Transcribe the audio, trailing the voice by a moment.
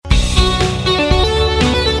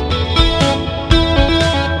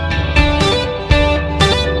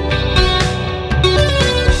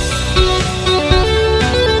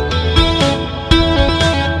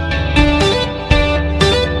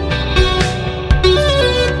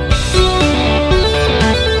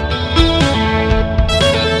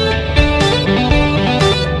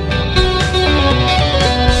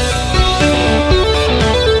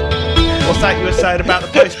saying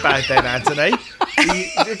about the postbag then, Anthony?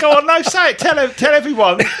 Go on, no, say it. Tell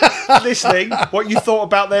everyone listening what you thought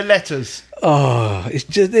about their letters. Oh,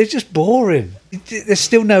 they're just boring. There's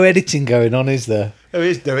still no editing going on, is there? There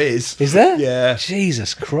is. Is there? Yeah.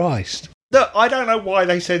 Jesus Christ. Look, I don't know why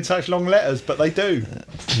they send such long letters, but they do.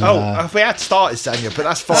 If we had started, Sanya, but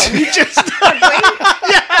that's fine. You just...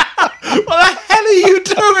 Yeah. What the hell are you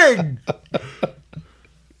doing?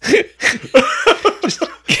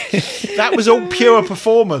 That was all pure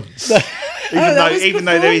performance. Even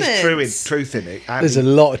though there is truth in it. There's a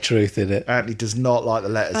lot of truth in it. Anthony does not like the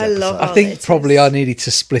letters I episode. love I think probably I needed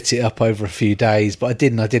to split it up over a few days, but I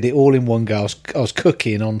didn't. I did it all in one go. I was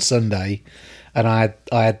cooking on Sunday, and I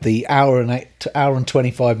had the hour and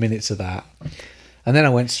 25 minutes of that, and then I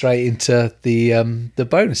went straight into the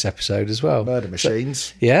bonus episode as well. Murder Machines.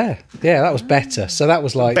 So, yeah, that was better. So that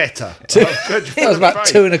was like better. That was about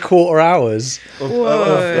 2.25 hours.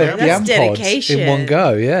 Whoa, that's dedication in one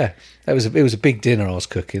go. Yeah. It was a big dinner I was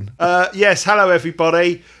cooking. Yes, hello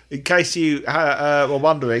everybody. In case you were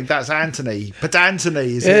wondering, that's Anthony. But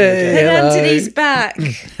Anthony is here again. And Anthony's back.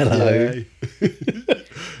 Hello. Yeah.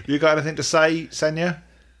 You got anything to say, Senya?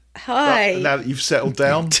 Hi. Now that you've settled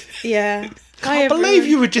down? Yeah. I believe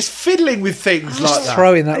you were just fiddling with things like that.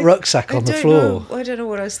 Throwing that rucksack on the floor. I don't know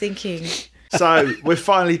what I was thinking. So, we're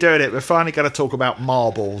finally doing it. We're finally going to talk about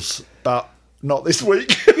marbles, but not this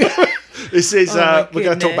week. This is we're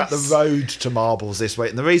going to talk about the road to marbles this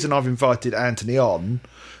week, and the reason I've invited Anthony on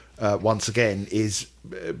once again is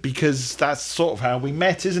because that's sort of how we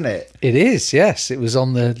met, isn't it? It is, yes. It was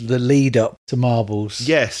on the lead up to marbles.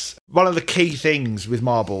 Yes, one of the key things with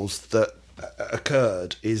marbles that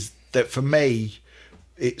occurred is that for me,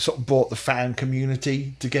 it sort of brought the fan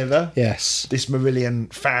community together. Yes, this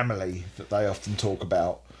Marillion family that they often talk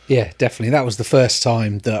about. Yeah, definitely. That was the first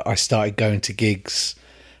time that I started going to gigs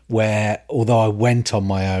where, although I went on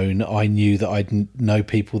my own, I knew that I'd know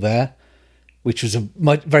people there, which was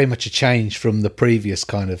very much a change from the previous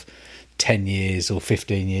kind of 10 years or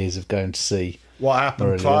 15 years of going to see. What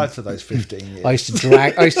happened prior to those 15 years? I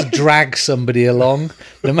used to drag somebody along.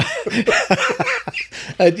 And,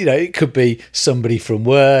 it could be somebody from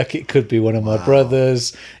work. It could be one of my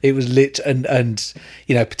brothers. It was lit, and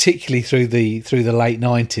particularly through the late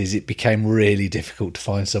 90s, it became really difficult to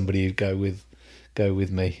find somebody who'd go with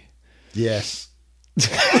me. Yes.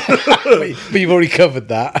 But you've already covered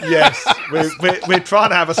that. Yes, we're trying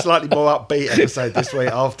to have a slightly more upbeat episode this week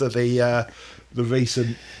after the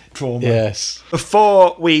recent trauma. Yes.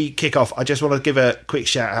 Before we kick off, I just want to give a quick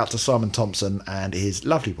shout out to Simon Thompson and his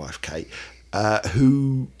lovely wife Kate,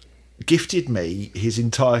 who gifted me his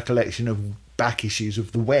entire collection of back issues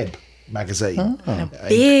of The Web magazine. A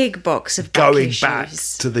big box of back going issues. back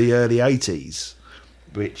to the early 80s,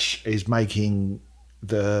 which is making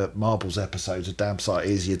the Marbles episodes a damn sight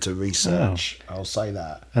easier to research. I'll say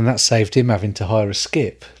that. And that saved him having to hire a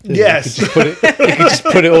skip. Yes. He could just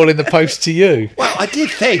put it all in the post to you. Well, I did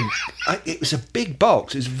think it was a big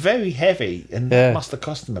box. It was very heavy and it must have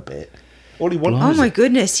cost him a bit. All he wanted Oh my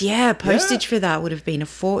goodness, yeah. Postage for that would have been a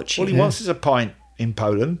fortune. All he wants is a pint in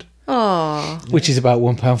Poland. Oh. Which is about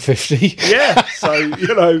 £1.50. Yeah, so, he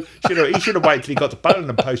should have waited till he got to Poland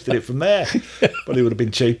and posted it from there. But it would have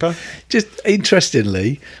been cheaper. Just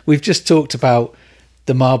interestingly, we've just talked about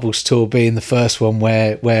the Marbles tour being the first one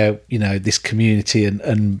where this community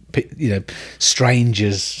and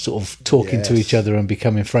strangers sort of talking to each other and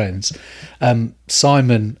becoming friends.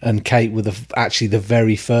 Simon and Kate were actually the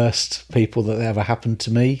very first people that ever happened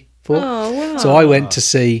to me. For. Oh, wow.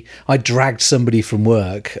 So I dragged somebody from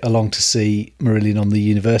work along to see Marillion on the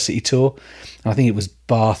university tour. And I think it was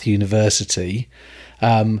Bath University.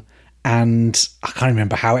 And I can't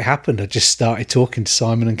remember how it happened. I just started talking to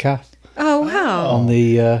Simon and Kath. Oh, wow. In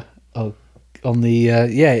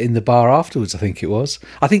the bar afterwards, I think it was.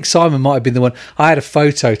 I think Simon might have been the one. I had a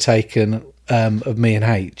photo taken of me and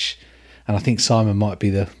H, and I think Simon might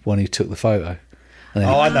be the one who took the photo.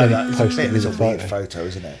 I know that. It's a weird photo,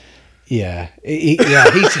 isn't it? Yeah, he's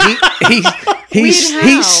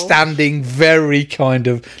standing very kind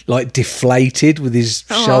of like deflated with his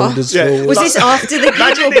shoulders forward. Was this after the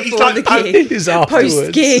gig or before the gig? It was afterwards.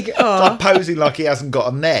 Post gig. Like posing like he hasn't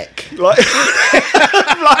got a neck, like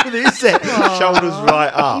this, shoulders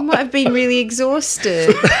right up. He might have been really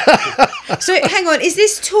exhausted. So hang on, is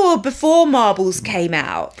this tour before Marbles came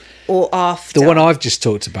out or after? The one I've just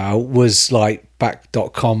talked about was like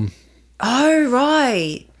back.com. Oh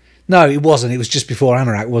right. No, it wasn't. It was just before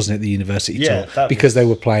Anorak, wasn't it? The university tour, because they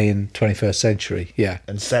were playing 21st Century,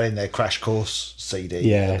 and selling their Crash Course CD,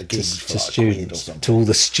 to students, to all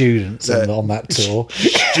the students on that tour.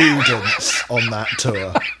 Students on that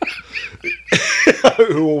tour.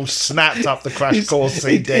 who all snapped up the Crash Course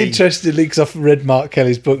CD. Interestingly, because I've read Mark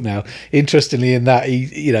Kelly's book now. Interestingly, in that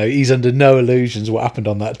he's under no illusions what happened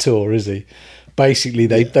on that tour, is he? Basically,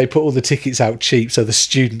 they put all the tickets out cheap so the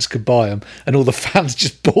students could buy them, and all the fans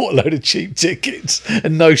just bought a load of cheap tickets,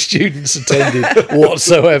 and no students attended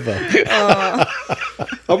whatsoever.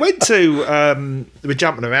 I went to. We're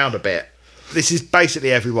jumping around a bit. This is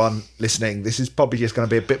basically everyone listening. This is probably just going to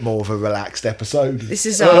be a bit more of a relaxed episode. This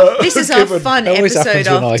is our fun episode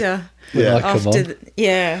after.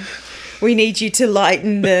 We need you to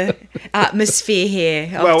lighten the atmosphere here.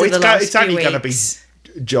 Well, it's only going to be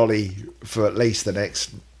jolly for at least the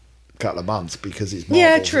next couple of months because it's Marbles.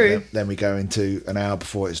 Yeah, true. Then we go into an hour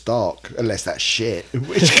before it's dark, unless that's shit. In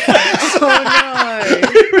which case, oh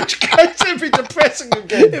in which case it'd be depressing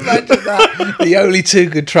again. Imagine that. The only two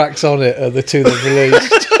good tracks on it are the two they've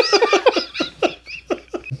released.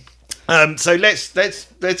 So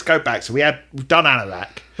let's go back. So we've done Anorak,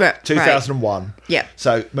 Right, 2001. Right. Yeah.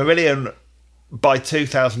 So Marillion, by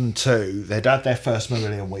 2002, they'd had their first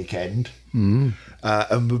Marillion weekend, and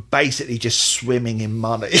were basically just swimming in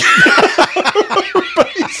money.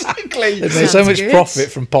 Basically, They made so much good.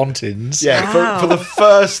 profit from Pontins. yeah, Wow. for the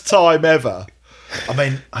first time ever. I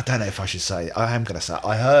mean, I don't know if I should say it. I am going to say it.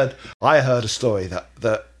 I heard a story that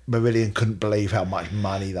Marillion couldn't believe how much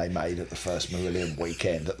money they made at the first Marillion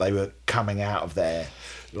weekend, that they were coming out of there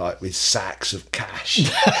like with sacks of cash.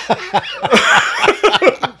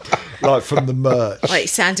 Like from the merch. Like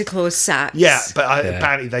Santa Claus sacks. Yeah, but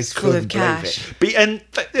apparently they full of couldn't believe cash. it. But, and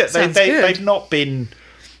Sounds good. they've not been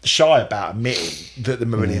shy about admitting that the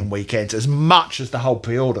Marillion weekends, as much as the whole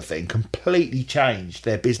pre-order thing, completely changed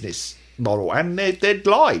their business model and their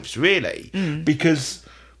lives, really, because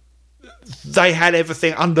they had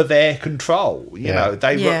everything under their control. You know,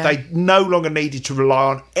 they no longer needed to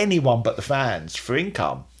rely on anyone but the fans for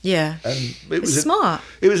income. Yeah. And it was smart.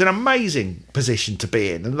 It was an amazing position to be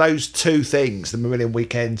in, and those two things, the Marillion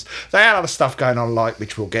weekends, they had other stuff going on, like,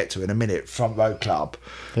 which we'll get to in a minute, Front Row Club,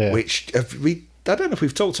 which I don't know if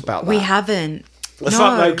we've talked about that. We haven't. The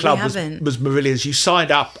Front Row Club we was Marillion's. You signed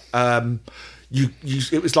up.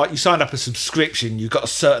 It was like you signed up a subscription. You got a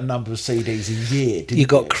certain number of CDs a year. Didn't You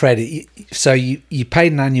got credit. So you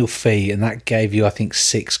paid an annual fee, and that gave you, I think,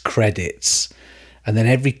 6 credits. And then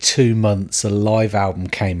every 2 months, a live album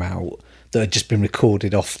came out that had just been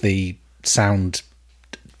recorded off the sound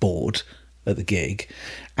board at the gig.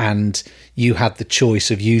 And you had the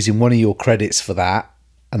choice of using one of your credits for that,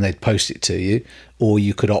 and they'd post it to you, or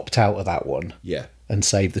you could opt out of that one. Yeah. And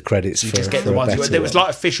save the credits You for, just get for the a ones. better There was one.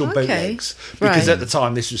 like official bootlegs because at the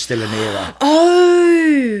time this was still an era.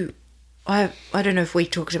 Oh, I don't know if we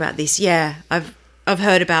talked about this. Yeah, I've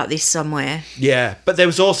heard about this somewhere. Yeah, but there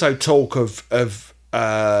was also talk of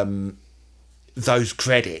those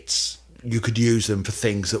credits. You could use them for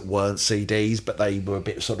things that weren't CDs, but they were a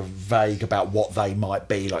bit sort of vague about what they might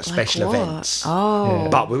be, like special what? events. Oh.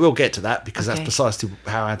 But we will get to that because Okay. that's precisely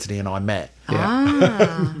how Anthony and I met.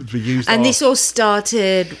 Ah. We used And our- this all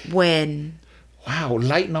started when? Wow,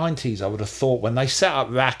 late 90s, I would have thought, when they set up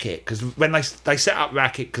Racket, because when they set up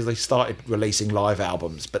Racket because they started releasing live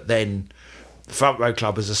albums, but then Front Row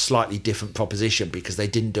Club was a slightly different proposition because they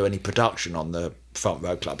didn't do any production on the Front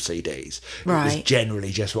Row Club CDs. It was Right.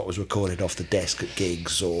 generally just what was recorded off the desk at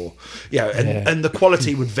gigs, or and the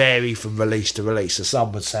quality would vary from release to release. So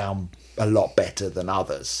some would sound a lot better than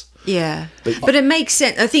others. Yeah, but it makes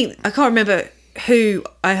sense. I can't remember who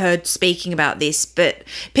I heard speaking about this, but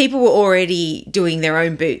people were already doing their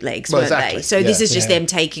own bootlegs, Well, weren't exactly, they? So yeah. this is just them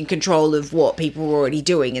taking control of what people were already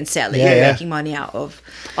doing and selling and making money out of.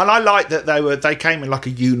 And I like that they came in like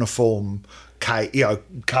a uniform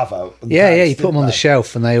cover. And Yeah, case, you put them didn't on the they?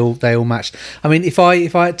 shelf, and they all matched. I mean, if I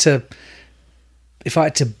had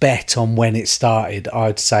to bet on when it started,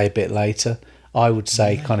 I'd say a bit later. I would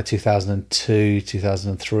say kind of 2002,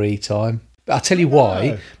 2003 time. But I'll tell you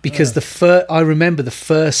why. Because I remember the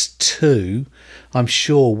first two, I'm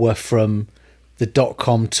sure, were from the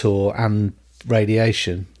 .com tour and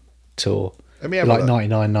Radiation tour, Let me have like a look.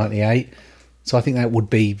 99, 98. So I think that would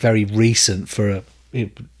be very recent for a. You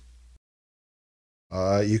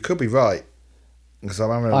could be right. Because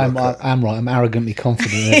I'm having a I'm look at- right. I'm arrogantly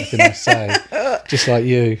confident in everything I say, just like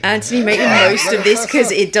you. Anthony, make the most of this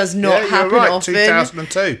because it does not you're happen right, often.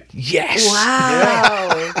 2002. Yes.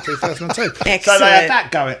 Wow. 2002. So they Excellent. had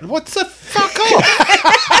that going. What the fuck off?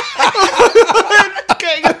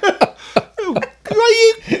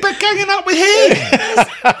 Why are you ganging up with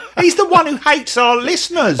him? He's the one who hates our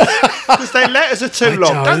listeners because their letters are too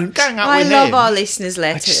long. Don't gang up I with love him. our listeners' I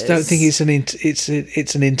letters. just don't think it's an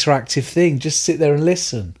interactive thing. Just sit there and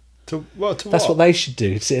listen. That's what they should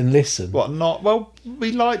do. Sit and listen. What not? Well,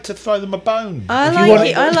 we like to throw them a bone.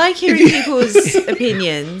 I like hearing people's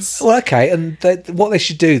opinions. Well, okay, and what they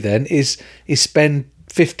should do then is spend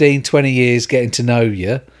 15, 20 years getting to know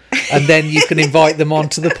you, and then you can invite them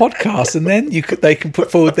onto the podcast, and then they can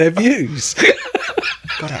put forward their views.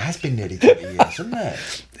 God, it has been nearly 20 years, hasn't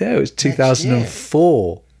it? Yeah, it was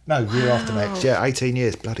 2004. No, year after next. Yeah, 18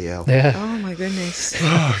 years. Bloody hell. Yeah. Oh my goodness.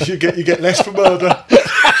 You get less for murder.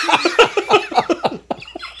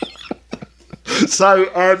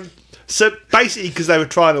 So basically, because they were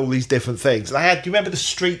trying all these different things, they had. Do you remember the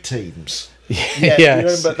street teams? Yeah, you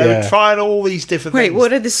remember they were trying all these different things. Wait,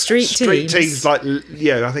 what are the street teams? Street teams, like,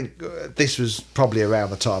 I think this was probably around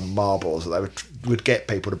the time of Marbles, that they would get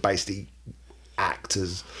people to basically act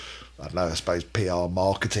as, I don't know, I suppose PR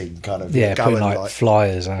marketing kind of. Yeah, putting like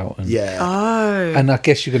flyers out. And, Oh. And I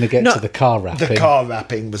guess you're going to get to the car wrapping. The car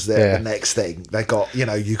wrapping was the next thing. They got,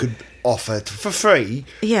 you could offer for free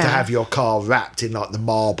to have your car wrapped in like the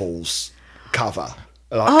Marbles cover.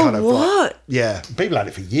 Like, what? People had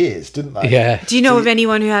it for years, didn't they? Yeah. Do you know of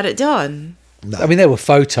anyone who had it done? No. I mean, there were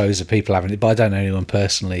photos of people having it, but I don't know anyone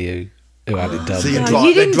personally who had it done. So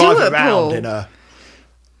you didn't drive do it, around Paul. in a.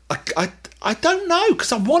 I don't know,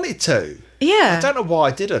 because I wanted to. Yeah. I don't know why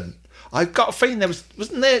I didn't. I've got a feeling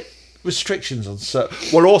wasn't there restrictions on certain.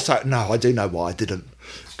 Well, also no, I do know why I didn't,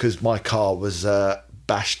 because my car was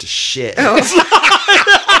bashed to shit. That's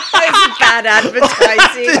bad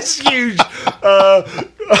advertising.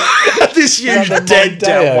 this huge dent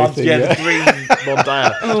down one. thing, The green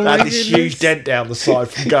Mondeo. Had this huge dent down the side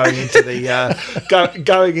from going into the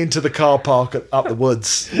going into the car park up the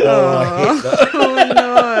woods. Oh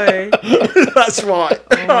no! That's right.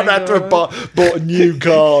 I'd had to have bought a new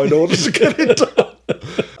car in order to get it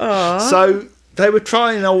done. So they were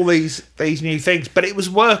trying all these new things, but it was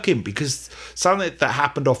working, because something that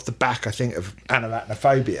happened off the back, I think, of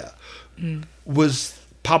Anarachnophobia was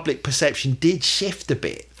public perception did shift a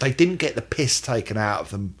bit. They didn't get the piss taken out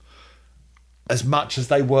of them as much as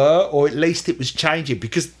they were, or at least it was changing,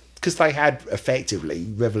 because they had effectively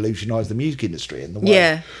revolutionised the music industry in the way.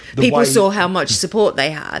 Yeah, people saw how much support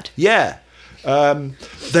they had. Yeah.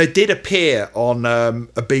 They did appear on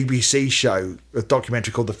a BBC show, a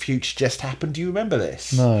documentary called The Future Just Happened. Do you remember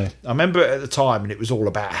this? No. I remember it at the time, and it was all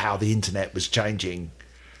about how the internet was changing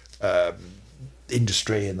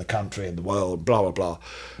industry in the country and the world, blah, blah, blah.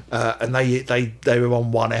 And they were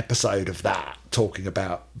on one episode of that, talking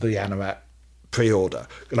about the Anorak pre-order.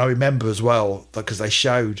 And I remember as well, because they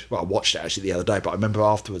showed, I watched it actually the other day, but I remember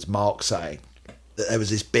afterwards Mark saying that there was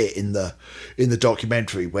this bit in the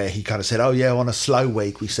documentary where he kind of said, oh yeah, on a slow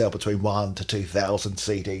week we sell between 1,000 to 2,000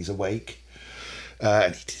 CDs a week,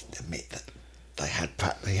 and he didn't admit that they had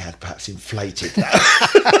perhaps inflated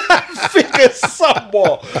that figure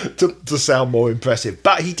somewhat to sound more impressive.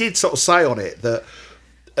 But he did sort of say on it that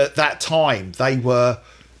at that time they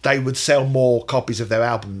would sell more copies of their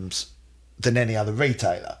albums than any other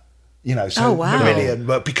retailer. So Marillion,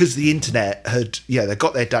 but because the internet had, they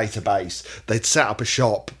got their database, they'd set up a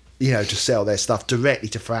shop, to sell their stuff directly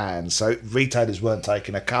to fans, so retailers weren't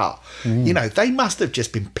taking a cut. They must have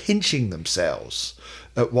just been pinching themselves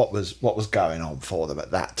at what was going on for them at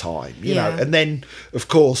that time. You know, and then of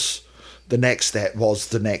course the next step was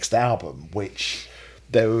the next album, which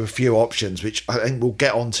there were a few options, which I think we'll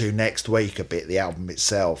get onto next week a bit, the album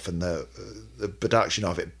itself and the production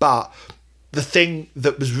of it, but the thing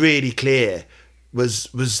that was really clear was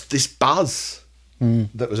this buzz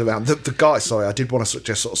that was around. The guy, sorry, I did want to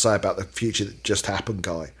just sort of say about the Future That Just Happened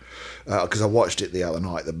guy, because I watched it the other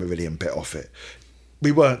night, the Marillion bit off it.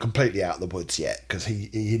 We weren't completely out of the woods yet, because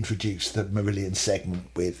he introduced the Marillion segment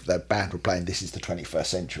with the band were playing This Is the 21st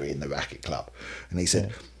Century in the Racket Club. And he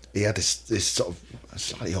said he had this sort of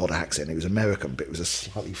slightly odd accent. He was American, but it was a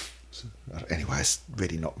slightly... Anyway, it's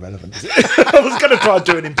really not relevant, is it? I was going to try and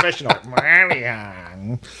do an impression of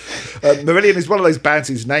Marillion. Marillion is one of those bands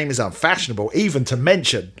whose name is unfashionable even to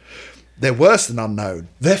mention. They're worse than unknown.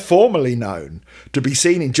 They're formally known. To be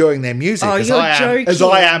seen enjoying their music as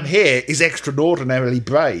I am here is extraordinarily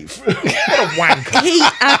brave. What a wanker. He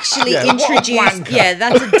actually introduced... Yeah,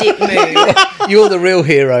 that's a dick move. You're the real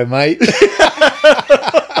hero, mate.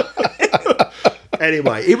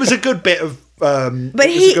 Anyway, it was a good bit of...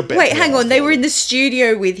 hang on. They were in the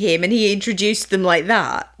studio with him, and he introduced them like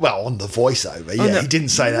that. Well, on the voiceover, he didn't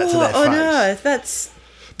say that to their face. On earth, that's.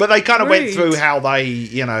 But they kind of went through how they,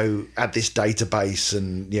 had this database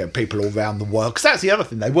and people all around the world. Because that's the other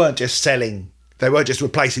thing; they weren't just selling They weren't just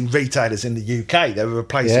replacing retailers in the UK; they were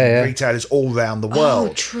replacing retailers all around the world.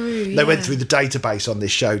 Oh, true. They went through the database on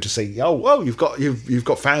this show to see. You've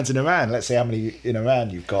got fans in Iran. Let's see how many in Iran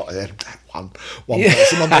you've got. One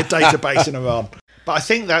person on their database in Iran. But I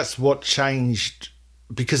think that's what changed,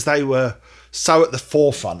 because they were so at the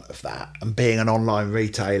forefront of that, and being an online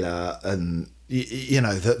retailer, and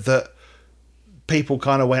that people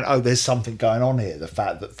kind of went, oh, there's something going on here. The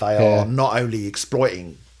fact that they are not only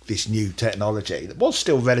exploiting this new technology that was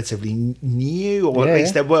still relatively new, or at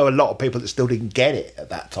least there were a lot of people that still didn't get it at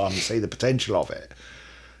that time and see the potential of it.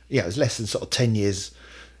 It was less than sort of 10 years.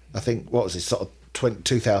 I think, what was it, sort of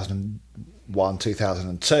 2001,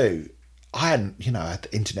 2002. I hadn't, had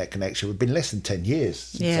the internet connection. It had been less than 10 years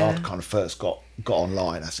since I'd kind of first got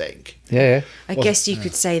online, I think. Yeah. I guess you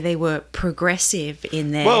could say they were progressive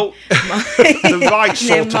in their... Well, the right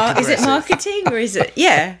sort of progressive. Is it marketing or is it...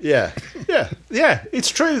 Yeah. Yeah. It's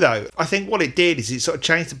true, though. I think what it did is it sort of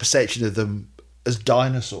changed the perception of them as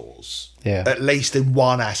dinosaurs. Yeah. At least in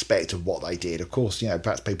one aspect of what they did. Of course,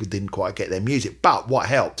 perhaps people didn't quite get their music. But what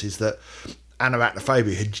helped is that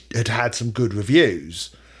Anarachnophobia had some good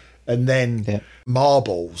reviews. And then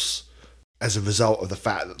Marbles, as a result of the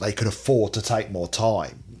fact that they could afford to take more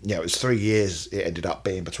time. It was 3 years it ended up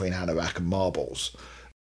being between Anorak and Marbles.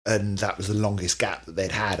 And that was the longest gap that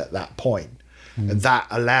they'd had at that point. And that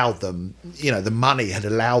allowed them, the money had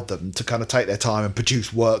allowed them to kind of take their time and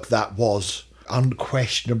produce work that was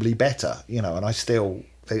unquestionably better. And I still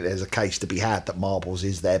think there's a case to be had that Marbles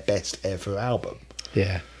is their best ever album.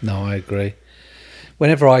 Yeah, no, I agree.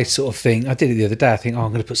 Whenever I sort of think, I did it the other day, I think, I'm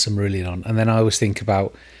going to put some Marillion on. And then I always think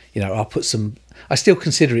about, I'll put some, I still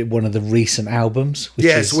consider it one of the recent albums.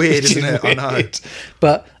 It's weird, isn't it? Weird. I know.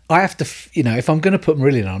 But I have to, if I'm going to put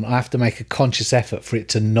Marillion on, I have to make a conscious effort for it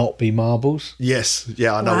to not be Marbles. Yes.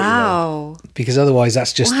 Yeah, I know what you mean. Because otherwise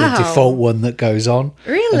that's just the default one that goes on.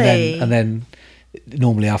 Really? And then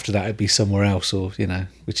normally after that it'd be Somewhere Else, or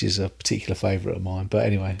which is a particular favourite of mine. But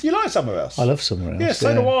anyway, do you like Somewhere Else? I love Somewhere Else. Yeah,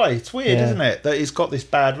 so do I. It's weird, isn't it, that he's got this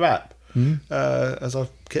bad rap. As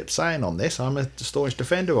I've kept saying on this, I'm a staunch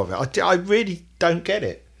defender of it. I really don't get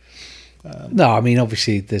it. No, I mean,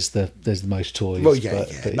 obviously there's the most toys. Well,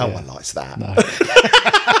 but no one likes that. No.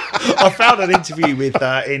 I found an interview with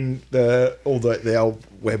in the old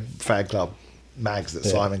web fan club mags that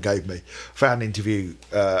Simon gave me. Found an interview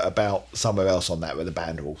about Somewhere Else on that, where the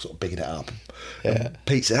band are all sort of bigging it up. And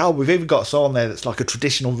Pete said, we've even got a song there that's like a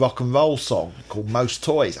traditional rock and roll song called Most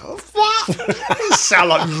Toys. What? Doesn't sound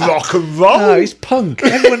like rock and roll. No, it's punk.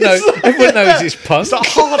 Everyone knows it's punk. It's like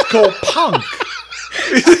hardcore punk.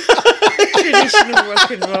 Traditional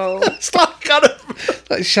rock and roll. It's like kind of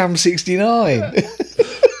like Sham 69.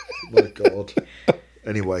 Oh my God.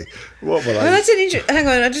 Anyway, what will I? Well, that's an interesting. Hang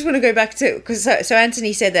on, I just want to go back to, because so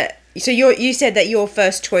Anthony said that. So you said that your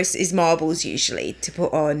first choice is Marbles usually to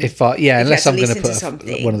put on. Unless I'm going to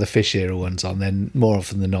put one of the Fish Era ones on, then more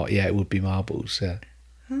often than not, it would be Marbles. Yeah.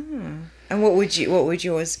 And what would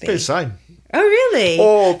yours be? The same. Oh, really?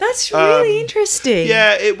 Or, that's really interesting.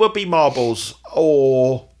 Yeah, it would be Marbles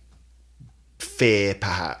or Fear,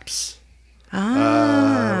 perhaps. But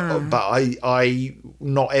I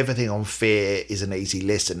not everything on Fear is an easy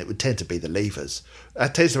listen. It would tend to be the Levers.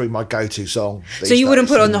 That tends to be my go-to song. So you wouldn't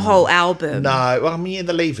put on the whole album? No, well, I mean,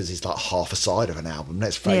 the Levers is like half a side of an album.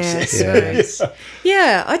 Let's face it.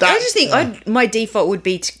 I just think my default would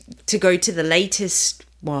be to go to the latest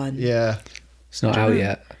one. Yeah, it's not out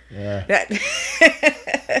yet. Yeah.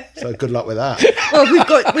 So good luck with that. Well,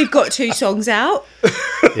 we've got 2 songs out.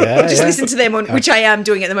 Just listen to them on, which I am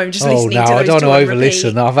doing at the moment. Just listening to those. I don't want to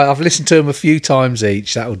over-listen. I've listened to them a few times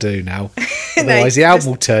each. That'll do now. Otherwise, the album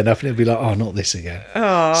will turn up and it'll be like, oh, not this again.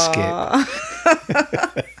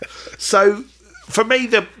 Skip. So, for me,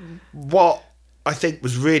 what I think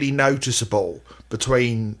was really noticeable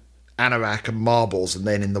between Anorak and Marbles, and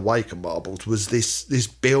then in the wake of Marbles, was this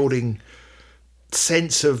building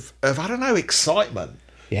sense of I don't know, excitement.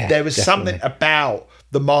 Yeah, there was definitely something about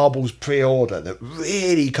the Marbles pre-order that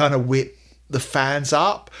really kind of whipped the fans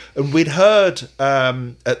up. And we'd heard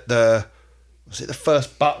at the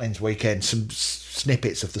first Butlins weekend some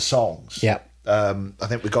snippets of the songs. Yeah. I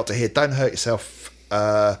think we got to hear Don't Hurt Yourself,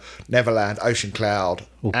 Neverland, Ocean Cloud,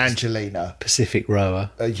 Angelina, Pacific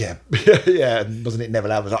Rower. Yeah, and wasn't it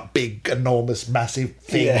Neverland was like big, enormous, massive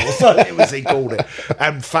thing or something it was, he called it,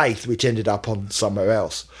 and Faith, which ended up on Somewhere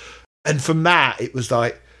Else. And from that, it was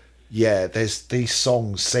like, these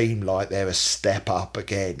songs seem like they're a step up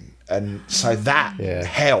again, and so that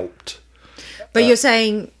helped. But you're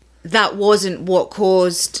saying that wasn't what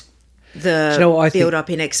caused the you know what I build think? up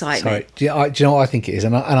in excitement. Sorry, do you know what I think it is?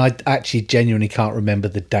 And I actually genuinely can't remember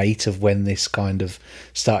the date of when this kind of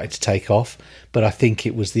started to take off, but I think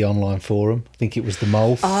it was the online forum. I think it was the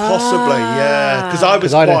Molf. Possibly, yeah.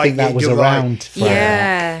 Because I don't think that was you're around. Right. For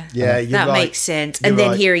Yeah, Yeah, you're that right. makes sense. You're And then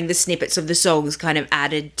right. hearing the snippets of the songs kind of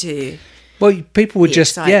added to. Well, people would The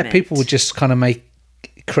just excitement. people would just kind of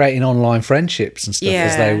creating online friendships and stuff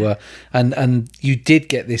as they Yeah. were, and you did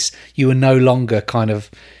get this. You were no longer kind of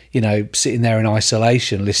sitting there in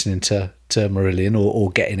isolation listening to Marillion or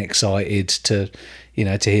getting excited to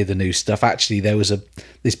to hear the new stuff. Actually, there was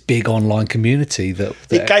this big online community that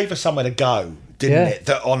It gave us somewhere to go, didn't Yeah. it?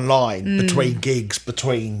 That online, between gigs,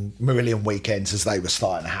 between Marillion weekends as they were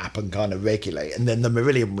starting to happen kind of regularly. And then the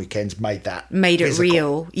Marillion weekends made it physical.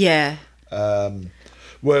 Real. Yeah.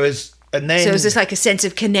 Whereas, and then... So it was just like a sense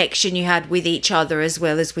of connection you had with each other as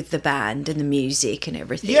well as with the band and the music and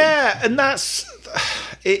everything. Yeah, and that's...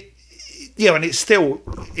 it. And it still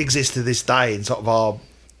exists to this day in sort of our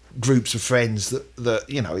groups of friends that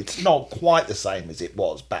it's not quite the same as it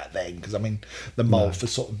was back then, because I mean the Molf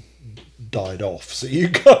has sort of died off, so you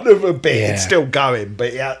kind of a bit it's still going, but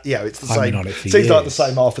it's the I've same. been on it for Seems like the years.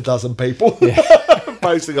 same half a dozen people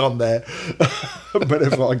posting on there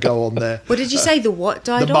whenever I go on there. What did you say? The what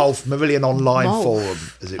died The off? Molf Marillion Online Molf. Forum,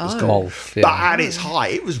 as it was Oh. called. Molf, yeah. But at its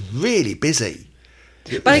height, it was really busy.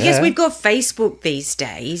 But I guess Yeah. we've got Facebook these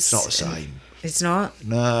days. It's not the same. It's not?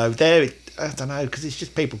 No, I don't know, because it's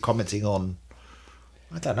just people commenting on.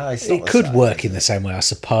 I don't know. It's not It the could same. work in the same way, I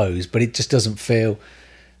suppose, but it just doesn't feel.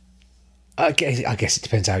 I guess it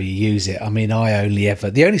depends how you use it. I mean,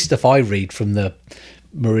 the only stuff I read from the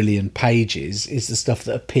Marillion pages is the stuff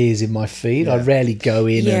that appears in my feed. I rarely go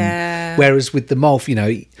in Yeah. and. Whereas with the Molf,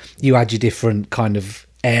 you had your different kind of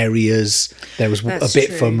areas. There was That's a bit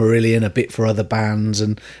for true. Marillion, a bit for other bands,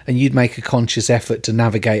 and you'd make a conscious effort to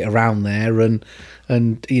navigate around there and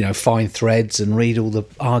find threads and read all the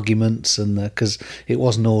arguments, and because it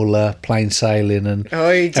wasn't all plain sailing and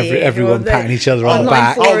Oh, dear. everyone Well, patting each other on the online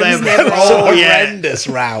back. forums them- never oh, saw. yeah. Horrendous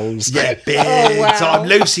rows. Yeah, big wow. time.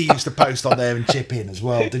 Lucy used to post on there and chip in as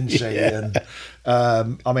well, didn't she? And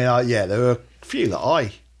there were a few that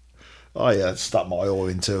I stuck my oar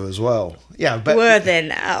into as well. Yeah, but Were there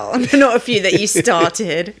now? Not a few that you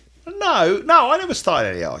started. no, I never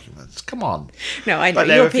started any arguments. Come on. No, I know. But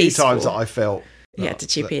there You're were a few peaceful. times that I felt You had to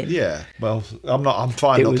chip in. Yeah, well, I'm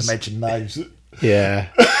trying It not was- to mention names. Yeah.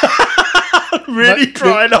 Really But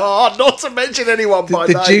trying hard not to mention anyone by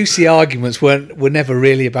The name. juicy arguments were never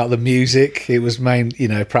really about the music. It was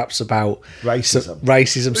perhaps about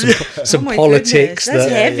Racism. some Oh my politics goodness, that's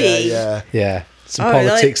that heavy. Yeah. some Oh,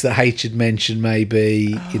 politics that H had mentioned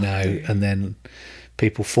maybe, and then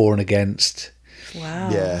people for and against. Wow.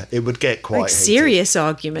 Yeah, it would get quite Like heated. serious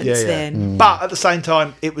arguments Yeah, yeah. then. But at the same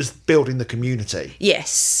time, it was building the community.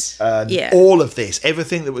 Yes. And yeah. all of this,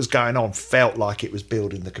 everything that was going on felt like it was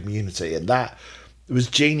building the community. And that was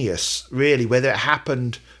genius, really, whether it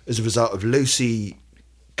happened as a result of Lucy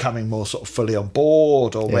coming more sort of fully on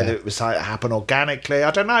board or whether Yeah. it was something that happened organically.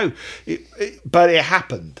 I don't know. But it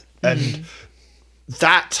happened. And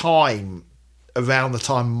that time, around the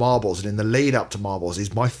time of Marbles and in the lead up to Marbles,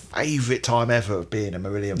 is my favourite time ever of being a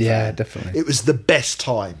Marillion fan. Yeah, definitely. It was the best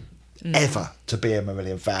time ever to be a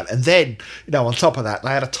Marillion fan. And then, on top of that, they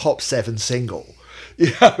had a top 7 single,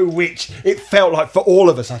 which it felt like for all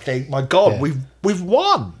of us, I think, my God, Yeah. we've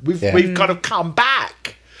won. We've kind of come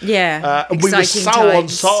back. Yeah. And we were Exciting so on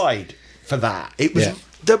times. side for that. It was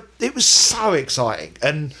it was so exciting.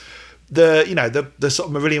 And the sort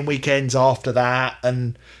of Marillion weekends after that,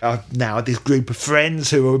 and I've now had this group of friends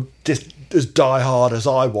who are just as diehard as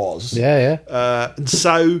I was. And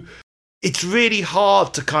so it's really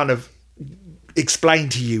hard to kind of explain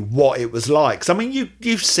to you what it was like. 'Cause, I mean,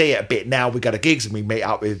 you see it a bit now. We go to gigs and we meet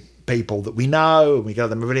up with people that we know, and we go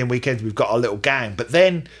to the Marillion weekends. We've got our little gang. But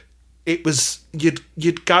then it was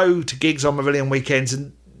you'd go to gigs on Marillion weekends,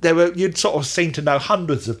 and you'd sort of seem to know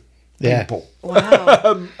hundreds of people.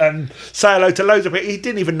 Wow. And say hello to loads of people. You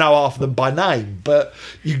didn't even know half of them by name, but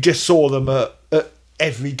you just saw them at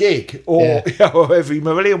every gig or, or every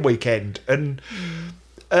Marillion weekend. And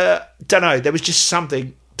don't know, there was just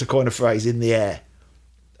something, to coin a phrase, in the air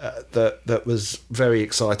that was very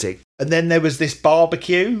exciting. And then there was this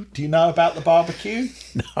barbecue. Do you know about the barbecue?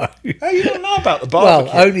 No. Oh, you don't know about the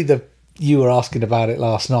barbecue? Well, only you were asking about it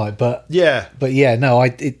last night, but Yeah. no, I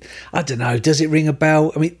don't know. Does it ring a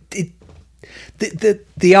bell? I mean,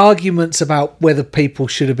 the arguments about whether people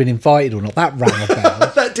should have been invited or not, that rang a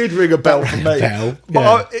bell. That did ring a bell for rang a me. bell,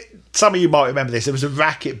 But some of you might remember this. There was a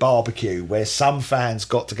racket barbecue where some fans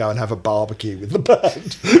got to go and have a barbecue with the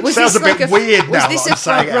band. Was Sounds this a bit weird now. Was this that a I'm saying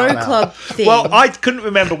front it out row loud. club thing? Well, I couldn't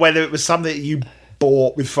remember whether it was something that you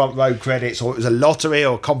bought with front row credits, or it was a lottery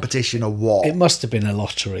or a competition, or what. It must have been a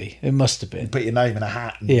lottery. It must have been. Put your name in a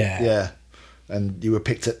hat. And, Yeah. yeah, and you were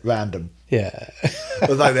picked at random. Yeah.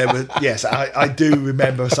 Although there were, yes, I do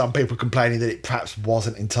remember some people complaining that it perhaps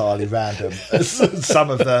wasn't entirely random. Some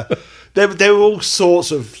of there were all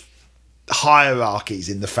sorts of hierarchies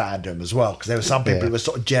in the fandom as well, because there were some people who were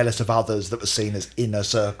sort of jealous of others that were seen as inner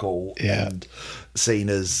circle and seen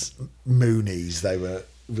as Moonies. They were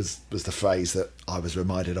was the phrase that I was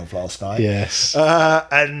reminded of last night. Yes.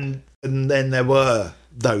 And then there were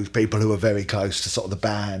those people who were very close to sort of the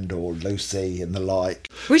band or Lucy and the like.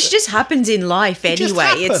 Which just happens in life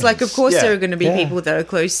anyway. It's like, of course, happens. there are going to be Yeah. people that are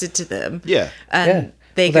closer to them. Yeah. And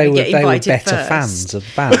they're Well, going to get invited they were better first. fans of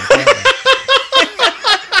the band. weren't they?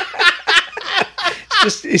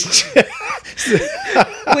 it's just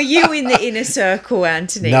Were you in the inner circle,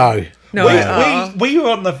 Anthony? no. No. We were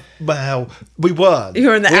on the, well, we weren't. You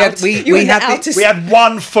were in the We had- out. we- you were we in the had the- outer. We had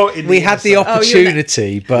one foot in. We had the inner circle.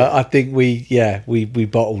 opportunity, but I think we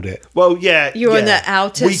bottled it. Well, yeah, You were in yeah. the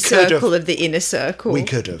outer We could circle have. of the inner circle. We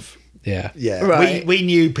could have. Yeah. Yeah, Right. we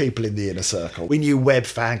knew people in the inner circle. We knew Web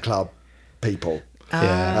fan club people.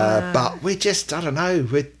 Yeah. But we're just, I don't know.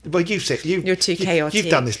 You're too chaotic. You've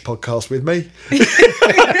done this podcast with me.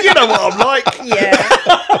 You know what I'm like.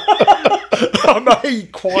 Yeah. I'm A,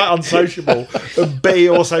 quite unsociable, and B,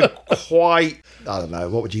 also quite, I don't know,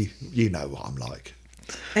 what would you know what I'm like.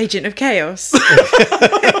 Agent of Chaos.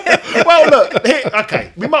 Well, look,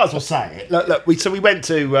 okay, we might as well say it. Look, we went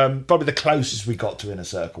to, probably the closest we got to Inner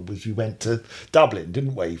Circle was we went to Dublin,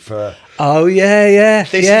 didn't we? For Oh yeah.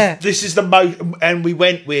 This is the most, and we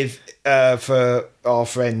went with, for our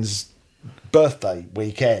friend's birthday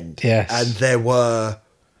weekend. Yes. And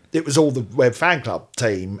it was all the Web fan club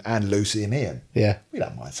team and Lucy and Ian. Yeah. We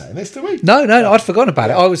don't mind saying this, do we? No, I'd forgotten about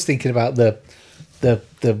it. I was thinking about the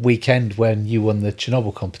weekend when you won the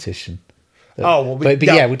Chernobyl competition. Oh, well, but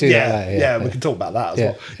yeah, we'll do that later. Yeah, we can talk about that as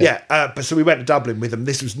Yeah, well. Yeah, but so we went to Dublin with them.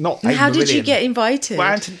 This was not. And how did you Marillion. get invited? Well,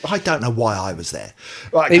 Anthony, I don't know why I was there.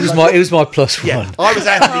 Right, It was my plus yeah, one. I was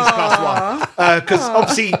Anthony's plus one because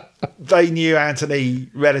obviously they knew Anthony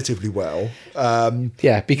relatively well.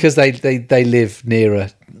 Yeah, because they live near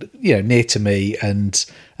to me and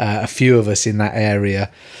a few of us in that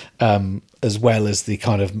area, as well as the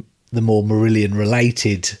kind of the more Marillion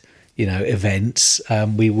related, events.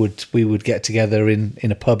 We would get together in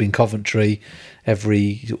a pub in Coventry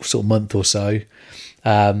every sort of month or so,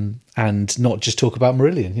 and not just talk about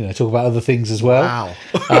Marillion, talk about other things as well. Wow.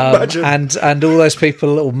 Imagine. And all those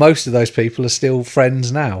people, or most of those people, are still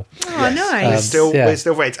friends now. Oh, nice. We're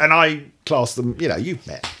still friends, and I class them. You've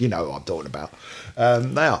met. You know what I'm talking about.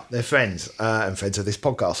 They're friends and friends of this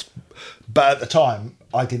podcast. But at the time,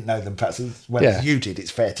 I didn't know them perhaps as well as you did.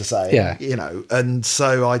 It's fair to say. Yeah. And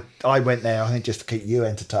so I went there. I think just to keep you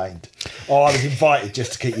entertained. Or I was invited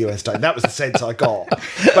just to keep you entertained. That was the sense I got.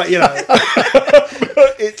 But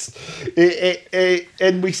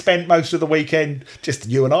and we spent most of the weekend just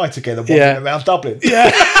you and I together walking around Dublin.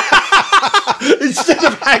 Yeah. Instead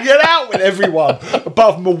of hanging out with everyone,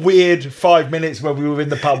 apart from a weird 5 minutes where we were in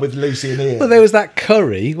the pub with Lucy and Ian. Well, there was that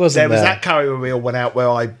curry, wasn't there? There was that curry where we all went out where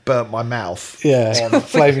I burnt my mouth. Yeah,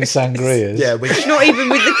 flaming sangrias. Yeah, which Not even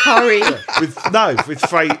with the curry. with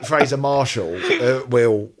Fraser Marshall.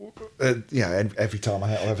 Will every time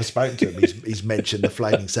I've ever spoken to him, he's mentioned the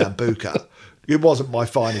flaming sambuca. It wasn't my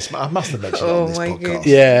finest. I must have mentioned it on this my podcast. goodness.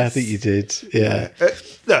 Yeah, I think you did. Yeah.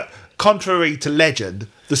 Look, contrary to legend,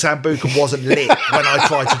 the sambuca wasn't lit when I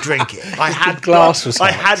tried to drink it. I had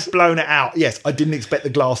blown it out. Yes, I didn't expect the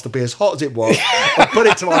glass to be as hot as it was. I put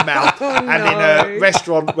it to my mouth, and in a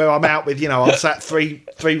restaurant where I'm out with, I'm sat three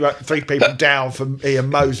people down from Ian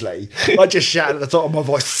Mosley. I just shouted at the top of my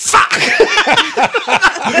voice, "Fuck!"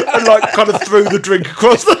 and kind of threw the drink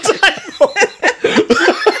across the table.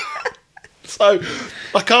 So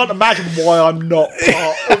I can't imagine why I'm not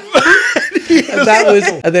part of.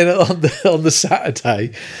 And then on the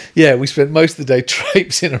Saturday, we spent most of the day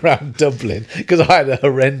traipsing around Dublin because I had a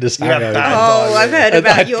horrendous hangover. I've heard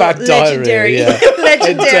about your legendary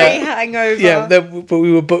hangover. Yeah, but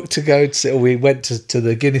we were booked to go to. We went to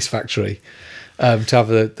the Guinness factory to have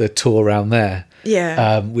the tour around there.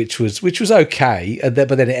 Yeah, which was okay, but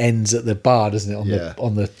then it ends at the bar, doesn't it?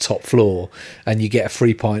 On the top floor, and you get a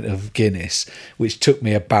free pint of Guinness, which took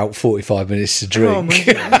me about 45 minutes to drink. Oh my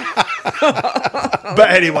God. But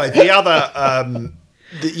anyway, the other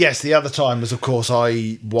time was, of course,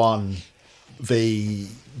 I won the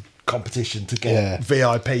competition to get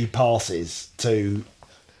VIP passes to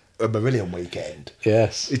a Marillion weekend.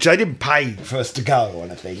 Yes. Which they didn't pay for us to go or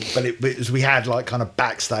anything, but it was, we had like kind of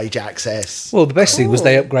backstage access. Well, the best thing was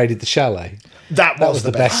they upgraded the chalet. That was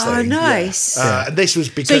the best thing. Oh, nice. Yeah. And this was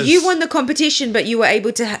because... So you won the competition, but you were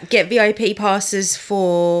able to get VIP passes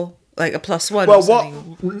for like a +1 Well, or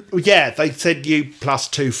something. Yeah, they said you plus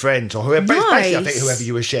 2 friends or whoever. Nice. Basically, I think whoever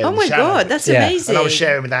you were sharing. Oh my God, that's amazing. And I was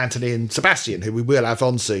sharing with Anthony and Sebastian, who we will have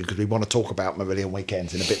on soon because we want to talk about Marillion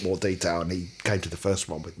weekends in a bit more detail, and he came to the first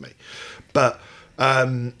one with me. But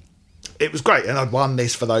it was great, and I'd won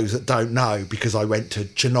this, for those that don't know, because I went to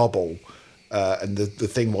Chernobyl. And the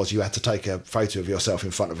thing was, you had to take a photo of yourself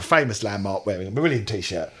in front of a famous landmark wearing a Marillion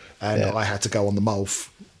t-shirt, and I had to go on the MOLF,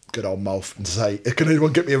 good old MOLF, and say, can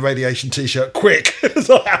anyone get me a radiation t-shirt quick?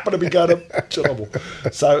 So I happened to be going to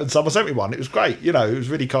Chernobyl. So someone sent me one. It was great. You know, it was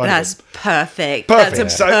really kind That's of them. perfect. Perfect.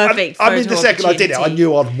 That's a perfect I mean, the second I did it, I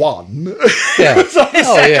knew I'd won. Yeah. So the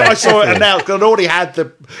second I saw definitely. it announced, because I'd already had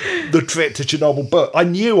the trip to Chernobyl booked, I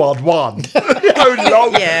knew I'd won. Not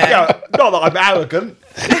that I'm arrogant.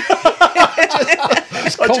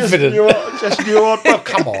 Confident. I just knew I'd, well,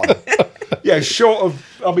 come on. Yeah, short of,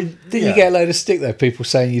 I mean... Didn't you get a load of stick though? People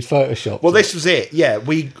saying you'd photoshopped. Well, this was it. Yeah,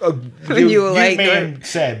 we, you were like, me and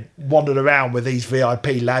Seb wandered around with these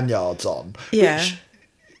VIP lanyards on. Yeah.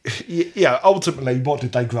 Which, ultimately, what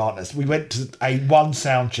did they grant us? We went to a 1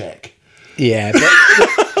 sound check. Yeah,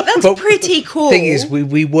 but That's pretty cool. thing is,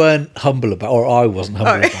 we weren't humble about, or I wasn't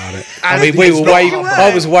humble about it. I mean, Anthony's we were not waving. humble.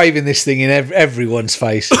 I was waving this thing in everyone's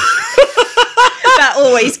faces. That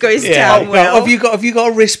always goes down well. Have you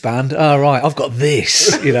got a wristband? Oh, right, I've got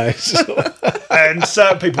this. You know, And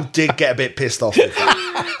certain people did get a bit pissed off with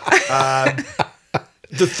that.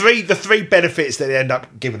 The three benefits that they end up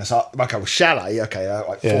giving us are, okay, well, chalet,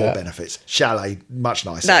 like 4 benefits. Chalet, much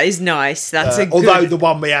nicer. That is nice. That's a good... Although the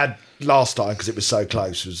one we had last time, because it was so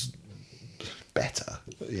close, was better.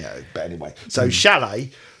 But anyway. So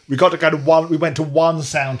chalet, we got to go to one. We went to 1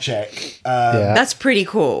 sound check. That's pretty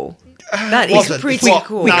cool. That is Wasn't. pretty What?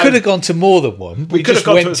 cool. we could have gone to more than one. We could just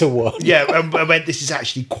have gone went to one. Yeah, and I went, this is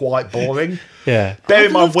actually quite boring. Yeah. Bear in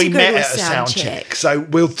I'd mind, love we to go met to a at a sound sound check. check. So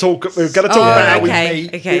we're going to talk about how we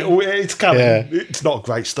meet. Okay. It's coming. Yeah. It's not a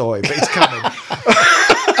great story, but it's coming.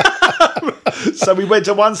 So we went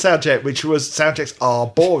to 1 sound check, which was, sound checks are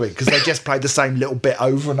boring because they just played the same little bit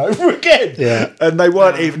over and over again. Yeah. And they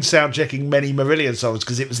weren't even sound checking many Marillion songs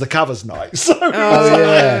because it was the covers night. So do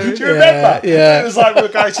you remember? Yeah. It was like, we're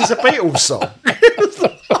going, this is a Beatles song.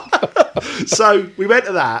 So we went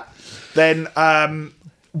to that. Then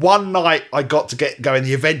one night I got to go in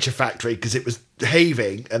the Adventure Factory because it was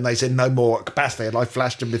heaving, and they said no more at capacity, and I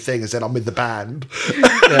flashed them with thing and said I'm with the band.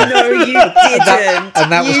 No, you didn't.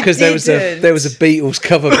 And that was because there was a Beatles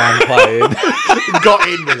cover band playing. Got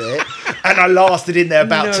in with it, and I lasted in there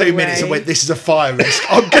about No 2 minutes way. and went, this is a fire risk.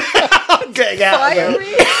 I'm getting out of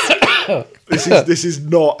there. This is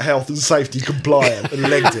not health and safety compliant, and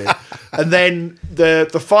legged it. And then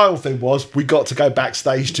the final thing was we got to go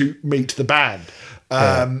backstage to meet the band.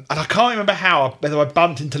 And I can't remember whether I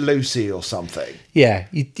bumped into Lucy or something. Yeah,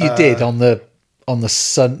 you did on the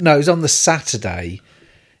sun. No, it was on the Saturday.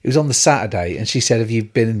 It was on the Saturday, and she said, "Have you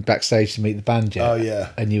been backstage to meet the band yet?" Oh, yeah.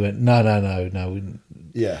 And you went, "No."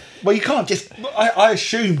 Yeah. Well, you can't just... I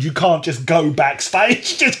assumed you can't just go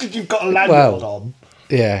backstage just because you've got a lanyard on.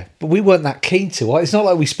 Yeah, but we weren't that keen to. It's not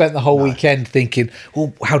like we spent the whole weekend thinking,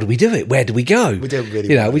 "Well, how do we do it? Where do we go?" We didn't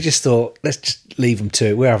really. We just thought, let's just leave them to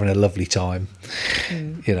it. We're having a lovely time,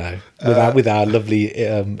 with our lovely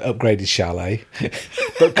upgraded chalet.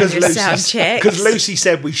 But because sound checks. Lucy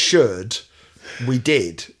said we should, we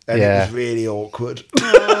did, and it was really awkward.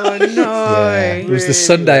 Oh no! Yeah. It was the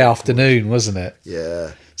Sunday afternoon, wasn't it?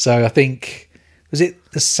 Yeah. So I think, was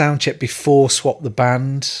it the sound check before Swap the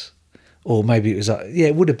Band? Or maybe it was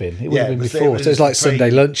it would have been. It would have been before. So it was like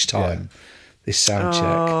Sunday lunchtime, this sound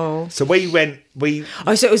check. So we went,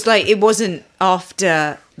 so it was like, it wasn't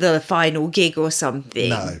after the final gig or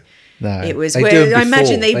something. No. It was They do where them I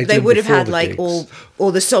imagine before. they do would have before had the like gigs.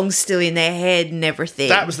 all the songs still in their head and everything.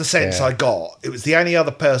 That was the sense I got. It was the only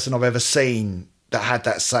other person I've ever seen that had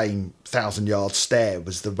that same 1,000-yard stare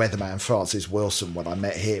was the weatherman Francis Wilson when I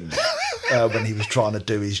met him when he was trying to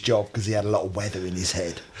do his job because he had a lot of weather in his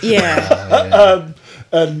head. Yeah.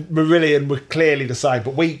 And Marillion were clearly the same.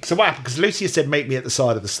 But so what happened? Because Lucia said, meet me at the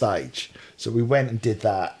side of the stage. So we went and did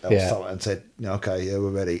that and said, okay, yeah, we're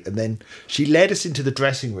ready. And then she led us into the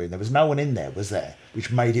dressing room. There was no one in there, was there?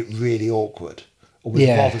 Which made it really awkward. Or was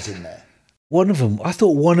Bothers in there? I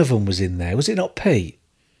thought one of them was in there. Was it not Pete?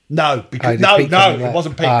 No, because Pete come in it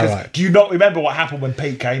wasn't Pete. right. Do you not remember what happened when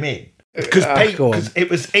Pete came in? Because go on. it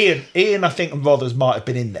was Ian, I think, and Rothers might have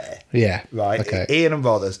been in there. Yeah. Right? Okay. Ian and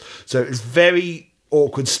Rothers. So it was very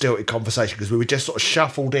awkward, stilted conversation because we were just sort of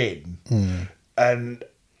shuffled in. And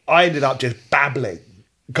I ended up just babbling.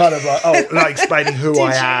 Kind of like explaining who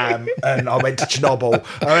I am, and I went to Chernobyl.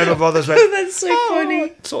 I remember Rothers went, That's so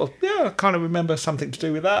funny. sort of, yeah, I kind of remember something to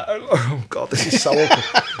do with that. Oh God, this is so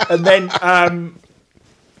awkward.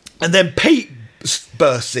 And then Pete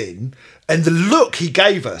bursts in, and the look he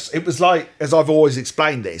gave us, it was like, as I've always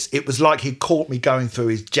explained this, it was like he caught me going through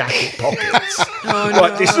his jacket pockets.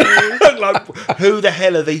 Like, who the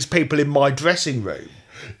hell are these people in my dressing room?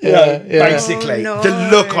 Basically, the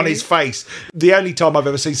look on his face. The only time I've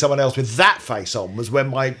ever seen someone else with that face on was when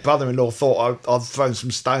my brother-in-law thought I'd thrown some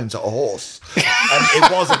stones at a horse, and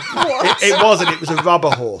it wasn't. It wasn't. It was a rubber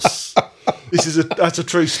horse. That's a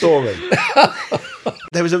true story.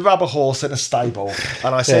 There was a rubber horse in a stable,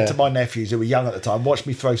 and I said to my nephews, who were young at the time, "Watch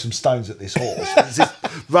me throw some stones at this horse." There's this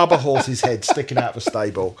rubber horse's head sticking out of a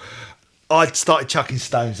stable. I started chucking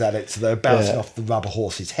stones at it, so they were bouncing off the rubber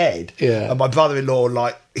horse's head. Yeah. And my brother-in-law,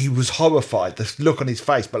 like, he was horrified, the look on his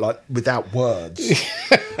face, but like without words.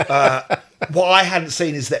 What I hadn't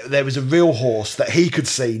seen is that there was a real horse that he could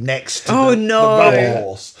see next to the rubber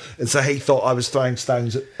horse, and so he thought I was throwing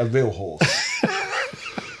stones at a real horse.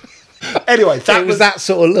 Anyway, it was that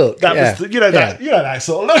sort of look. That was that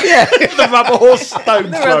sort of look. Yeah, the rubber horse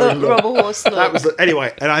stone throwing look. Rubber horse look. That was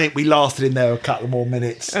anyway, and I think we lasted in there a couple more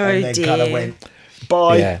minutes, and then kind of went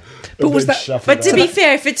bye. Yeah. But was that? But to be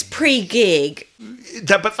fair, if it's pre-gig,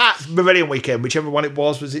 but that Meridian weekend, whichever one it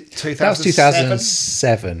was it 2007? That was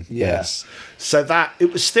 2007. Yes. So that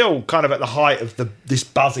it was still kind of at the height of this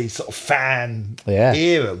buzzy sort of fan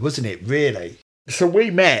era, wasn't it? Really. So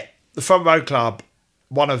we met the Front Row Club.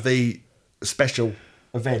 One of the special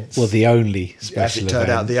events. Well, the only special as it turned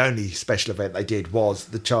out, the only special event they did was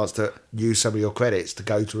the chance to use some of your credits to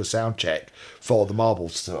go to a sound check for the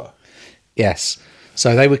Marbles tour. Yes.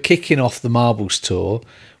 So they were kicking off the Marbles tour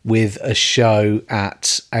with a show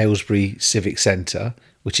at Aylesbury Civic Centre,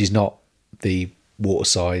 which is not the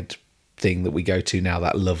Waterside thing that we go to now,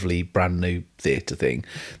 that lovely brand new theatre thing.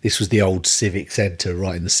 This was the old Civic Centre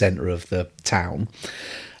right in the centre of the town.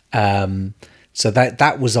 So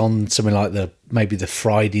that was on something like maybe the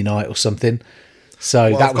Friday night or something.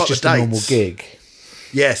 So that was just a normal gig.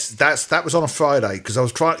 Yes, that was on a Friday because I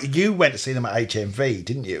was trying. You went to see them at HMV,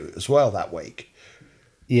 didn't you, as well that week?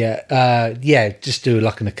 Yeah, just do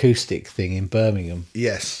like an acoustic thing in Birmingham.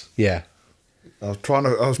 Yes. Yeah. I was trying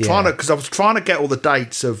to get all the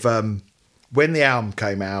dates of when the album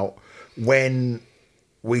came out, when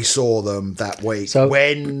we saw them that week,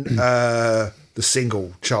 when the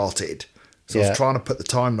single charted. So I was trying to put the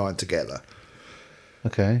timeline together.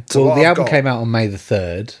 Okay. So well, the album came out on May the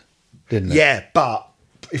 3rd, didn't it? Yeah, but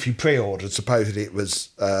if you pre-ordered, supposedly it was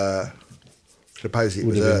earlier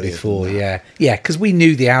before. Yeah, because we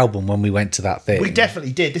knew the album when we went to that thing. We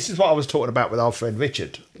definitely did. This is what I was talking about with our friend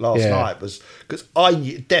Richard last night. Was because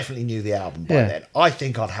I definitely knew the album by then. I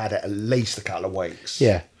think I'd had it at least a couple of weeks.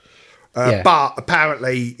 Yeah. But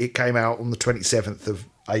apparently it came out on the 27th of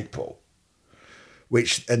April.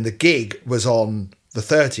 And the gig was on the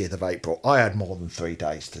 30th of April. I had more than 3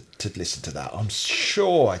 days to listen to that. I'm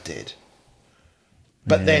sure I did.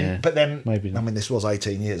 But then maybe not. I mean, this was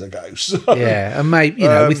 18 years ago. So, yeah, and maybe,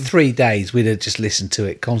 with 3 days, we'd have just listened to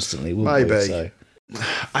it constantly, wouldn't we? So.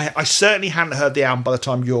 I certainly hadn't heard the album by the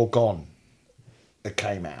time You're Gone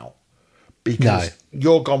came out. Because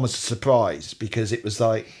You're Gone was a surprise, because it was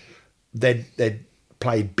like they'd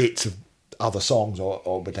played bits of other songs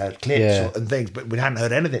or we'd had clips and things, but we hadn't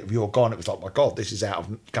heard anything of You're Gone. It was like, my God, this is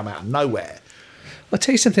come out of nowhere. I'll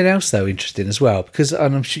tell you something else though interesting as well, because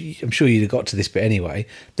I'm sure you'd have got to this bit anyway.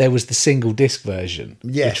 There was the single disc version,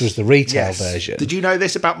 which was the retail version. Did you know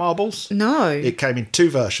this about Marbles? No, it came in 2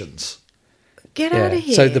 versions. Get out of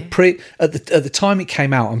here. So at the time it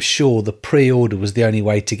came out, I'm sure the pre-order was the only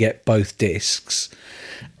way to get both discs.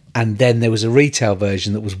 And then there was a retail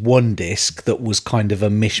version that was 1 disc that was kind of a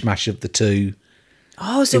mishmash of the two.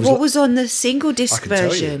 Oh, so what was on the single disc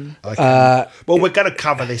version? Well, we're going to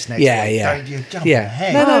cover this next week. Yeah. Don't you jump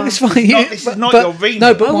ahead. No, it's fine. This is not your remit.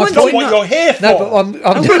 No, but that's not what you're here for. No, but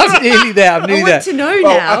I'm nearly there. I'm nearly there. I want to know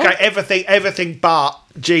now. Okay, everything but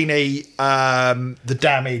Genie, The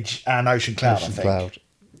Damage, and Ocean Cloud, I think.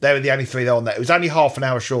 They were the only 3 that were on there. It was only half an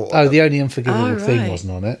hour short. Oh, the only Unforgivable thing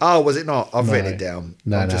wasn't on it. Oh, was it not? I've written it down.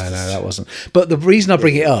 No, that wasn't. But the reason I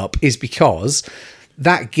bring it up is because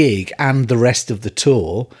that gig and the rest of the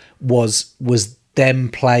tour was them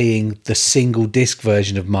playing the single disc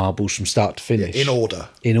version of Marbles from start to finish. In order.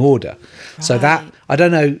 Right. So that, I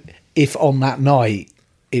don't know if on that night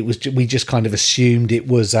we just kind of assumed it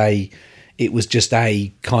was just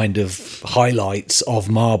a kind of highlights of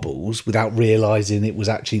Marbles without realising it was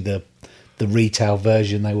actually the retail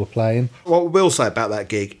version they were playing. What we will say about that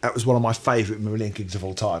gig, that was one of my favourite Marillion gigs of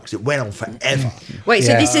all time because it went on forever. Wait,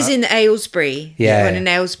 so this is in Aylesbury? Yeah. You went in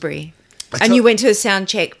Aylesbury. And you went to a sound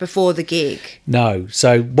check before the gig? No.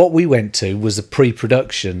 So what we went to was a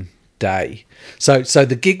pre-production day. So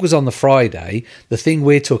the gig was on the Friday. The thing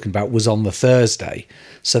we're talking about was on the Thursday.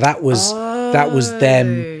 So that was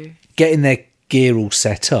them getting their gear all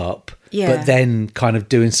set up, but then kind of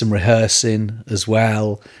doing some rehearsing as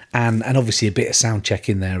well, and obviously a bit of sound check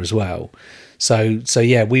in there as well. So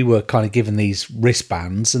yeah, we were kind of given these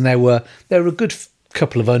wristbands, and there were a good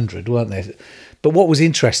couple of hundred, weren't there? But what was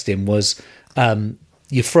interesting was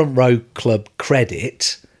your front row club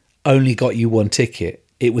credit only got you one ticket.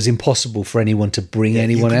 It was impossible for anyone to bring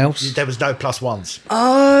anyone else. There was no plus ones.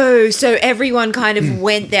 Oh, so everyone kind of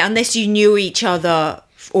went there, unless you knew each other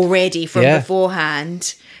already from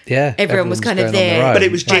beforehand. Yeah, everyone was kind of there, but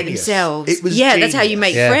it was by genius. themselves. It was that's how you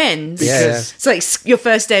make genius. friends. Because It's like your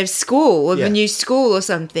first day of school or the new school or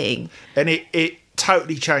something. And it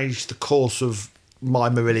totally changed the course of my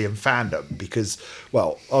Marillion fandom because,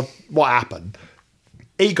 well, what happened?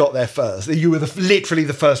 He got there first. You were literally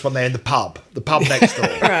the first one there in the pub next door,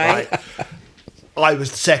 right? I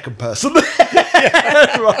was the second person.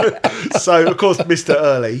 Right. So, of course, Mr.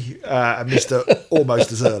 Early and Mr.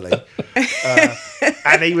 Almost as Early.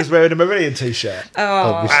 And he was wearing a Marillion T-shirt.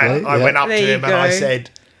 Obviously. And I went up There to you him and go. I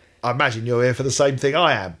said, I imagine you're here for the same thing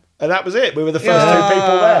I am. And that was it. We were the first two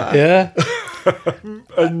people there. Yeah.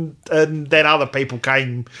 And then other people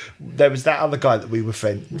came. There was that other guy that we were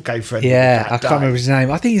friendly with. Yeah, that I can't day. remember his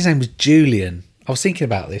name. I think his name was Julian. I was thinking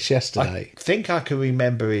about this yesterday. I think I can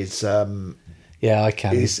remember his. Yeah, I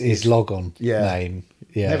can. His log-on name.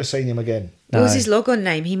 Yeah. Never seen him again. What was his logon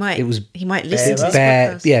name? He might listen to this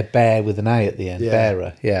Bear. podcast. Yeah, Bear with an A at the end. Yeah.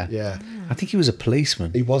 Bearer. Yeah. Yeah, I think he was a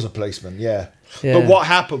policeman. he was a policeman. Yeah, Yeah. but what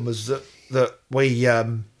happened was that we.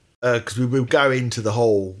 Because we would go into the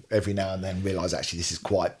hall every now and then, realise actually this is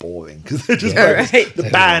quite boring because the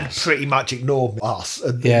band pretty much ignored us,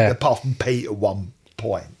 apart from Pete at one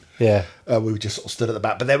point. Yeah. We were just sort of stood at the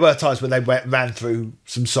back, but there were times when they ran through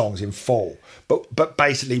some songs in full. But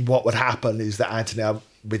basically, what would happen is that Anthony,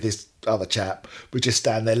 with this other chap, would just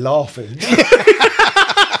stand there laughing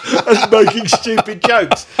and making stupid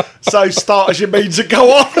jokes. So start as you mean to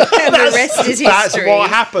go on. And the rest is history. That's what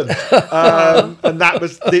happened. And that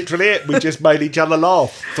was literally it. We just made each other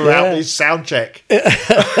laugh throughout this sound check.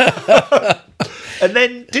 And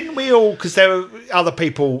then didn't we all, because there were other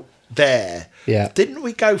people there, didn't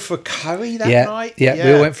we go for curry that night? Yeah,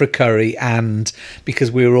 we all went for a curry, and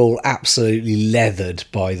because we were all absolutely leathered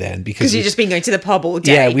by then. Because you've just been going to the pub all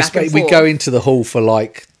day. Yeah, we we go into the hall for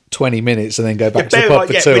like 20 minutes and then go back to the pub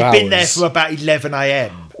for 2 hours. We'd been there for about 11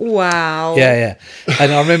 a.m. Wow. Yeah.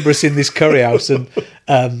 And I remember us in this curry house, and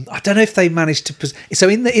I don't know if they managed to. So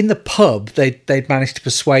in the pub, they'd managed to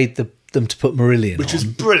persuade them to put Marillion which on, was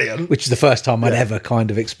brilliant. which is the first time I'd ever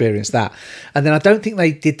kind of experienced that. And then I don't think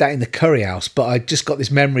they did that in the curry house, but I just got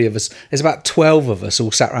this memory of us. There's about 12 of us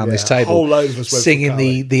all sat around this table, a whole load of us went for singing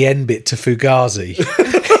curry. the end bit to Fugazi.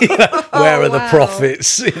 Where are the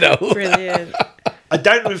prophets? Brilliant. I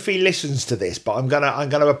don't know if he listens to this, but I'm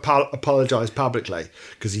gonna apologise publicly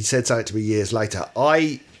because he said something to me years later.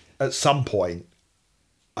 At some point,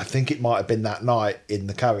 I think it might have been that night in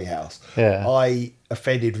the curry house. Yeah. I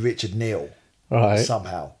offended Richard Neal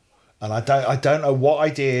somehow, and I don't know what I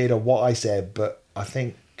did or what I said, but I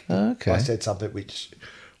think I said something which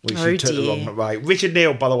he took the wrong way. Richard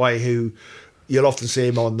Neal, by the way, who you'll often see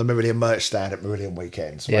him on the Marillion merch stand at Marillion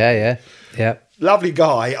weekends. Right? Yeah. Lovely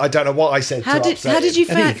guy. I don't know what I said. How did you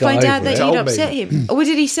find out that you'd upset him? What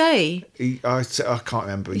did he say? I can't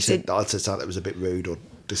remember. He said I said something that was a bit rude or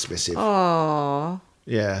dismissive. Oh.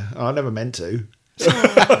 Yeah, I never meant to.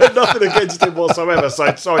 Nothing against him whatsoever.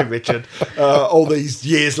 So sorry, Richard. All these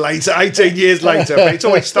years later, 18 years later, but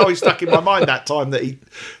it's always stuck in my mind that time that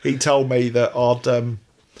he told me that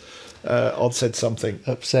I'd said something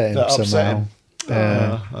Upset him somehow.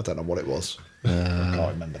 I don't know what it was. I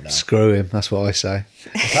can't remember now. Screw him. That's what I say.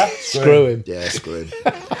 Screw him. Yeah, screw him.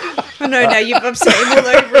 Oh no, now you've upset him all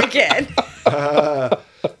over again.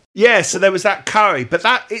 Yeah, so there was that curry, but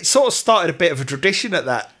it sort of started a bit of a tradition at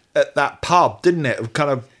that pub, didn't it? Of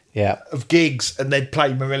kind of of gigs, and they'd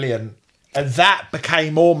play Marillion, and that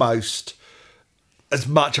became almost as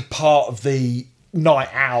much a part of the night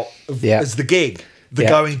out as the gig.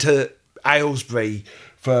 Going to Aylesbury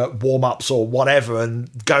for warm-ups or whatever, and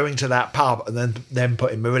going to that pub, and then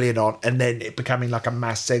putting Marillion on, and then it becoming like a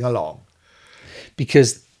mass sing-along.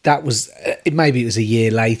 because that was maybe it was a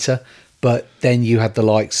year later. But then you had the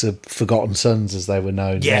likes of Forgotten Sons, as they were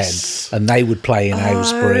known then, and they would play in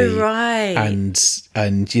Aylesbury, right.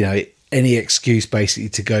 and you know, any excuse basically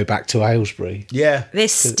to go back to Aylesbury. Yeah, they're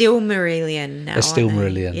still Marillion now. They're still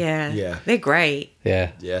aren't they? Marillion. Yeah, they're great.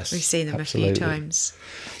 Yeah, yes, We've seen them absolutely. a few times.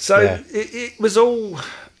 So Yeah. it was all.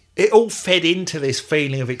 It all fed into this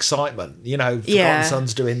feeling of excitement, you know. Forgotten Yeah.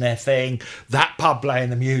 Sons doing their thing, that pub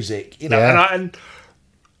playing the music, you know, Yeah. and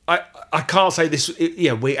I can't say this.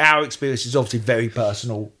 Our experience is obviously very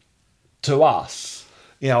personal to us,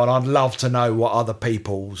 you know, and I'd love to know what other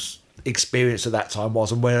people's experience at that time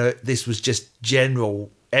was, and whether this was just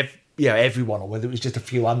general, everyone, or whether it was just a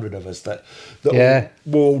few hundred of us that Yeah.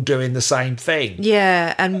 were all doing the same thing.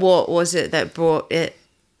 Yeah, and what was it that brought it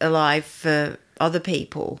alive for other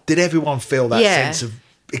people? Did everyone feel that Yeah. sense of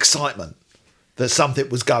excitement that something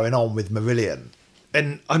was going on with Marillion?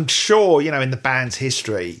 And I'm sure, you know, in the band's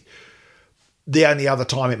history, the only other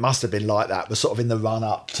time it must have been like that was sort of in the run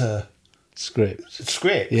up to Script.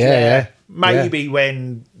 Script. Yeah. Maybe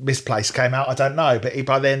when Misplaced came out, I don't know, but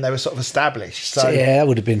by then they were sort of established. So Yeah, that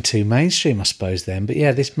would have been too mainstream, I suppose, then. But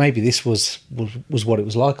yeah, this was what it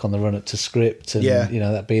was like on the run up to Script, and Yeah. you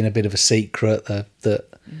know, that being a bit of a secret that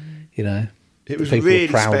you know, it was people really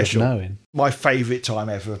were proud special. of knowing. My favourite time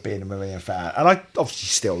ever of being a Marillion fan, and I obviously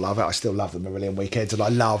still love it. I still love the Marillion weekends, and I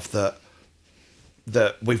love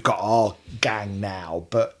that we've got our gang now,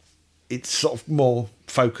 but it's sort of more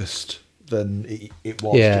focused than it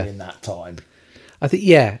was Yeah. during that time. I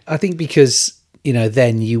think because, you know,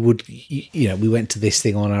 then you would, you know, we went to this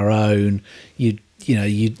thing on our own. You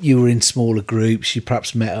were in smaller groups. You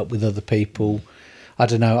perhaps met up with other people. I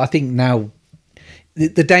don't know. I think now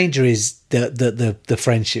the danger is that the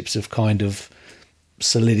friendships have kind of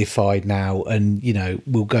solidified now, and you know,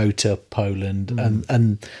 we'll go to Poland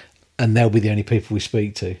and they'll be the only people we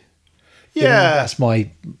speak to. You know, Yeah, that's my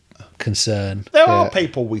concern. there Yeah. are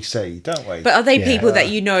people we see, don't we? But are they Yeah. people that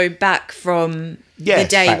you know back from Yes, the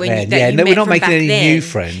day back when then. you, that Yeah, you no, we're met not from making back any then? new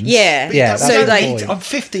friends. Yeah, Yeah, That's so the like, point. I'm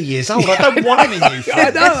 50 years old. I don't want any new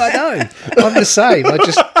friends. I know. I'm the same. I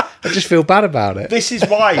just feel bad about it. This is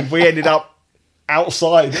why we ended up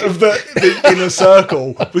outside of the inner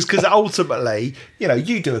circle, was because ultimately, you know,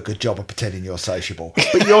 you do a good job of pretending you're sociable,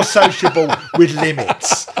 but you're sociable with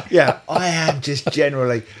limits. Yeah, I am just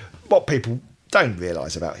generally, what people don't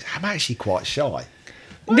realise about it, I'm actually quite shy.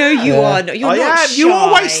 no, you are not. You're I not am. shy. You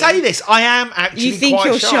always say this. I am actually You think quite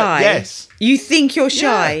you're shy? Yes. You think you're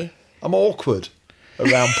shy? Yeah. I'm awkward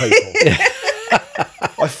around people.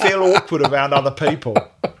 I feel awkward around other people.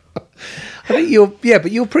 I think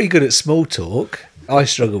but you're pretty good at small talk. I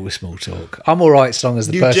struggle with small talk. I'm all right as long as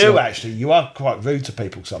the You person. do actually. You are quite rude to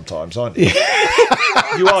people sometimes, aren't you?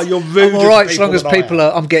 You are. You're rude. I'm all right as long as than I am. people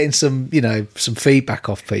are. I'm getting some feedback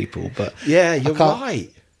off people. But Yeah, you're can't- right.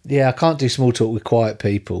 yeah, I can't do small talk with quiet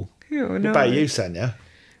people. Oh, What no. about you, Senya?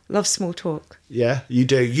 Love small talk. Yeah, you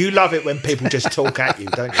do. You love it when people just talk at you,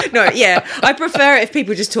 don't you? No, yeah, I prefer it if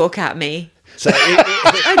people just talk at me. So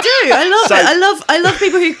I do. I love So- it. I love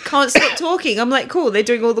people who can't stop talking. I'm like, cool, they're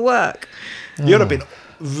doing all the work. you'd have been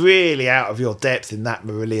really out of your depth in that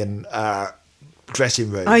Marillion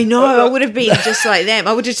dressing room. I know. I would have been just like them.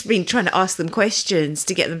 I would have just been trying to ask them questions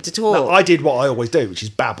to get them to talk. No, I did what I always do, which is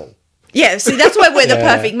babble. Yeah, see, that's why we're the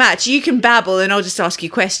Yeah. perfect match. You can babble and I'll just ask you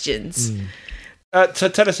questions. So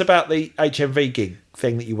tell us about the HMV gig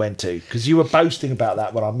thing that you went to, because you were boasting about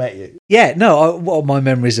that when I met you. Yeah, no. What are my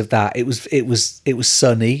memories of that? It was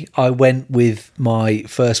sunny. I went with my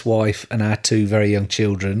first wife and our two very young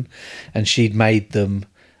children, and she'd made them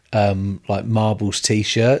like Marbles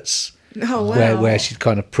T-shirts. Oh, wow. Where she'd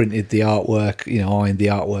kind of printed the artwork, ironed the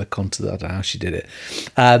artwork onto the. I don't know how she did it.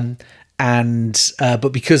 But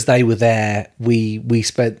because they were there, we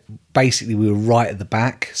spent basically, we were right at the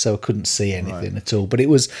back, so I couldn't see anything at all. But it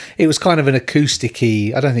was kind of an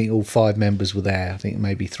acousticy. I don't think all 5 members were there. I think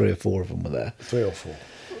maybe 3 or 4 of them were there. 3 or 4.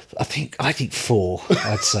 I think 4.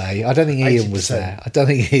 I'd say. I don't think Ian was 80%. there. I don't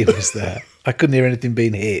think Ian was there. I couldn't hear anything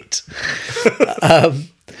being hit.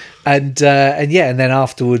 And then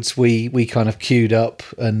afterwards we kind of queued up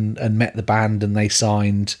and met the band, and they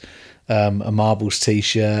signed a Marbles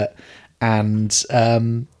T-shirt, and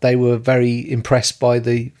they were very impressed by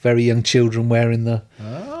the very young children wearing the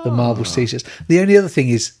Marbles T-shirts. The only other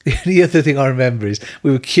thing I remember is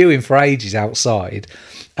we were queuing for ages outside,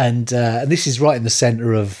 and this is right in the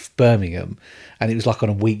centre of Birmingham. And it was like on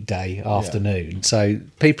a weekday afternoon. So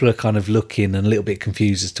people are kind of looking and a little bit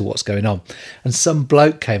confused as to what's going on. And some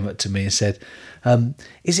bloke came up to me and said,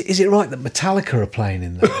 is it right that Metallica are playing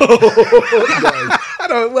in there? I don't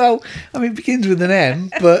know, well, I mean, it begins with an M,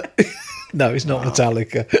 but No, it's not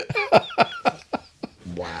Metallica.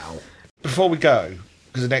 Wow. Before we go,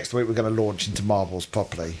 because next week we're going to launch into Marbles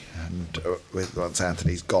properly, and once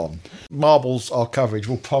Anthony's gone, Marbles, our coverage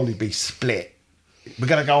will probably be split. We're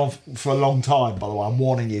going to go on for a long time, by the way. I'm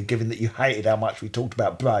warning you, given that you hated how much we talked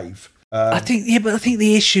about Brave. I think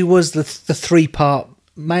the issue was the 3-part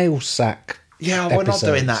mail sack. Yeah, we're not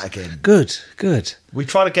doing that again. Good. We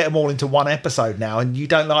try to get them all into one episode now, and you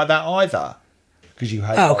don't like that either. Because you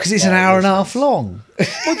hate. Oh, because it's an hour and a half long.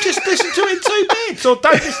 Well, just listen to it in 2 bits, or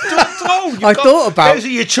don't listen to it at all. Those are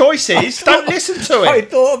your choices. Don't listen to it. I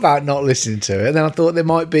thought about not listening to it, and then I thought there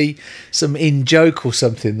might be some in-joke or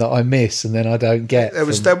something that I miss, and then I don't get. There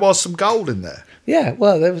was some gold in there. Yeah,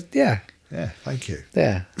 well, there was. Yeah, thank you.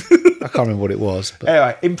 Yeah, I can't remember what it was. But.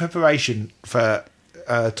 Anyway, in preparation for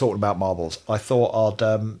talking about Marbles, I thought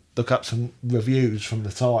I'd look up some reviews from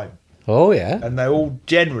the time. Oh yeah, and they're all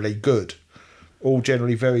generally good. All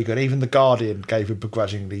generally very good. Even The Guardian gave a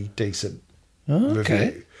begrudgingly decent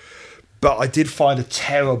review. But I did find a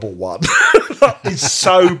terrible one. It's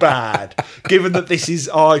so bad. Given that this is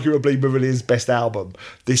arguably Marillion's best album,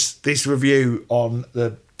 this review on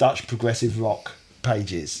the Dutch progressive rock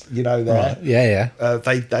pages, you know, there. Right. Yeah.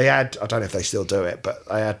 They had, I don't know if they still do it, but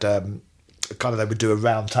they had they would do a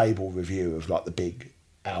round table review of like the big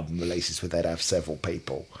album releases where they'd have several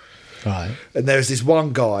people. Right. And there's this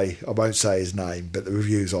one guy, I won't say his name, but the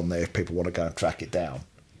review's on there if people want to go and track it down,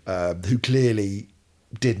 who clearly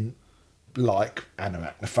didn't like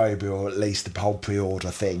Anarachnophobia, or at least the whole pre-order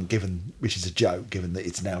thing, which is a joke, given that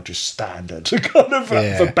it's now just standard kind of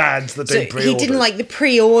for bands that do pre-orders. He didn't like the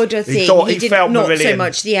pre-order thing. He didn't not so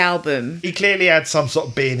much the album. He clearly had some sort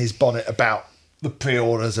of bee in his bonnet about the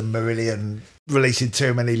pre-orders and Marillion releasing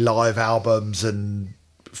too many live albums and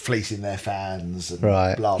fleecing their fans and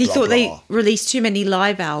blah, blah, He thought blah. they released too many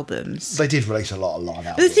live albums. They did release a lot of live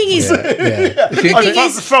albums. But the thing is...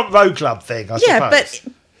 The Front Row Club thing, I suppose. Yeah, but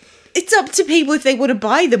it's up to people if they want to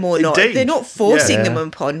buy them or not. They're not forcing them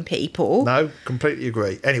upon people. No, completely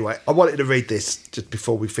agree. Anyway, I wanted to read this just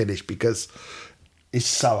before we finish because it's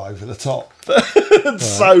so over the top. And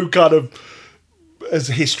so kind of, as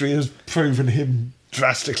history has proven him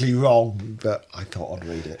drastically wrong, that I thought I'd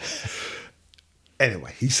read it.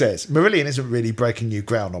 Anyway, he says, Marillion isn't really breaking new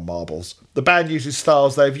ground on Marbles. The band uses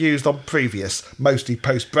styles they've used on previous, mostly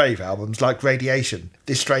post-Brave albums like Radiation,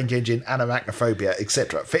 This Strange Engine, Anarachnophobia,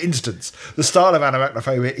 etc. For instance, the style of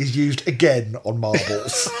Anarachnophobia is used again on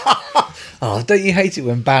Marbles. Oh, don't you hate it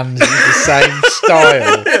when bands use the same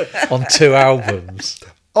style on 2 albums?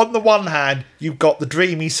 On the one hand, you've got the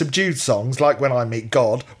dreamy, subdued songs like When I Meet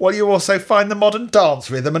God, while you also find the modern dance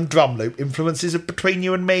rhythm and drum loop influences of Between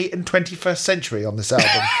You and Me and 21st Century on this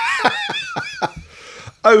album.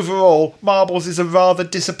 Overall, Marbles is a rather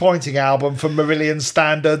disappointing album for Marillion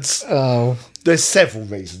standards. Oh. There's several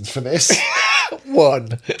reasons for this.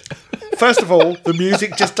 One. First of all, the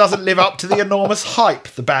music just doesn't live up to the enormous hype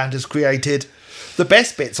the band has created. The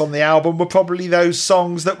best bits on the album were probably those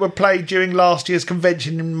songs that were played during last year's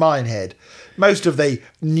convention in Minehead. Most of the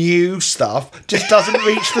new stuff just doesn't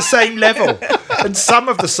reach the same level. And some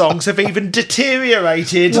of the songs have even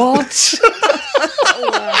deteriorated. What?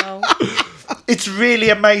 Wow. It's really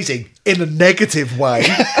amazing, in a negative way,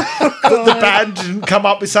 that the band didn't come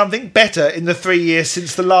up with something better in the 3 years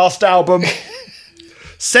since the last album.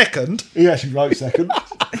 Second, he actually wrote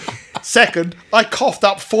second, I coughed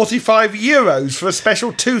up €45 for a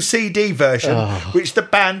special 2 CD version, which the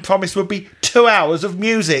band promised would be 2 hours of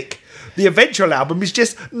music. The eventual album is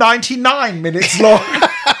just 99 minutes long.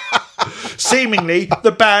 Seemingly,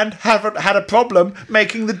 the band haven't had a problem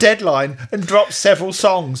making the deadline and dropped several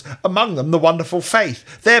songs, among them The Wonderful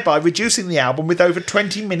Faith, thereby reducing the album with over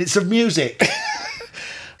 20 minutes of music.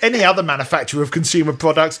 Any other manufacturer of consumer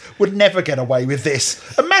products would never get away with this.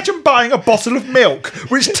 Imagine buying a bottle of milk,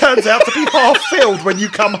 which turns out to be half filled when you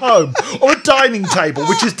come home, or a dining table,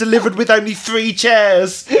 which is delivered with only 3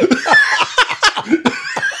 chairs.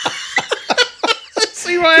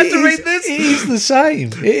 See why I had to read this? It is the same.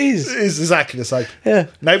 It is. It is exactly the same. Yeah.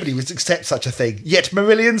 Nobody would accept such a thing, yet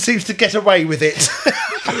Marillion seems to get away with it.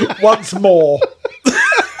 Once more.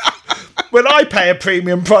 When I pay a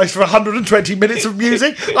premium price for 120 minutes of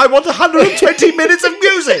music, I want 120 minutes of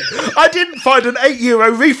music. I didn't find an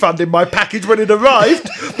 €8 refund in my package when it arrived.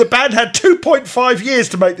 The band had 2.5 years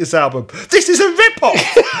to make this album. This is a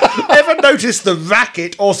rip-off. Ever noticed the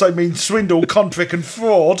racket also means swindle, contrick and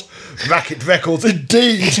fraud? Racket Records,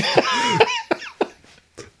 indeed.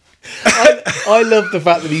 I love the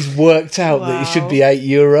fact that he's worked out that it should be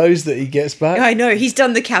 €8 that he gets back. I know, he's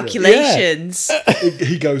done the calculations.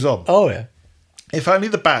 He goes on. Oh, yeah. If only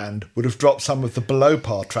the band would have dropped some of the below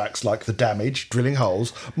par tracks like The Damage, Drilling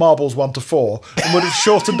Holes, Marbles 1 to 4, and would have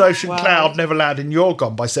shortened Ocean Cloud, Neverland and You're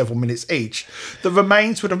Gone by several minutes each, the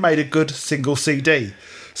Remains would have made a good single CD.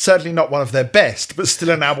 Certainly not one of their best, but still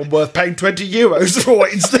an album worth paying €20 for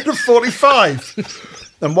instead of 45.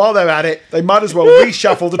 And while they're at it, they might as well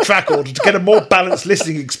reshuffle the track order to get a more balanced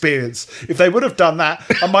listening experience. If they would have done that,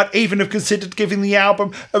 I might even have considered giving the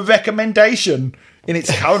album a recommendation. In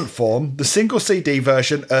its current form, the single CD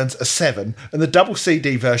version earns a 7 and the double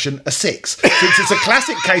CD version a 6, since it's a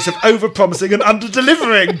classic case of over-promising and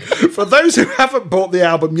under-delivering. For those who haven't bought the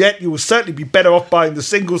album yet, you will certainly be better off buying the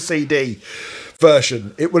single CD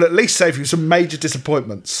version. It will at least save you some major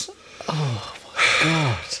disappointments. Oh, my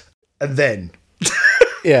God. And then...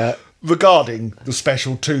 Yeah. Regarding the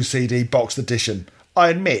special 2 CD boxed edition, I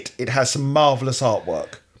admit it has some marvellous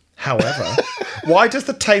artwork. However, why does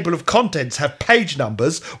the table of contents have page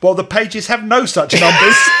numbers while the pages have no such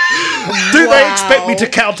numbers? Do they expect me to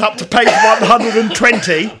count up to page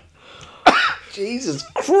 120? Jesus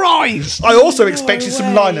Christ! I also expected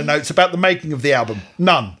some liner notes about the making of the album.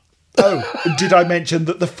 None. Oh, and did I mention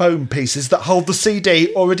that the foam pieces that hold the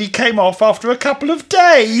CD already came off after a couple of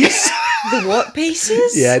days? The what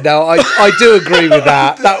pieces? Yeah, no, I do agree with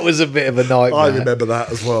that. That was a bit of a nightmare. I remember that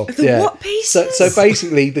as well. The what pieces? So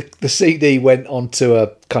basically, the CD went onto a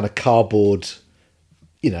kind of cardboard,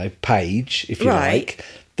 page, if you like,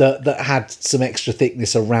 that had some extra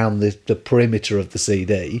thickness around the perimeter of the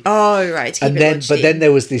CD. Oh, right. But then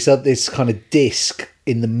there was this kind of disc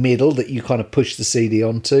in the middle that you kind of push the CD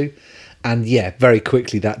onto. And yeah, very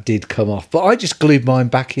quickly that did come off. But I just glued mine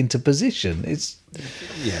back into position.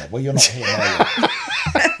 Yeah, well, you're not here, are you?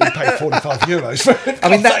 You paid €45 for it. I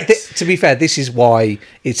mean, to be fair, this is why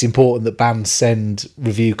it's important that bands send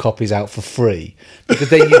review copies out for free, because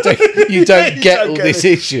then you don't get all this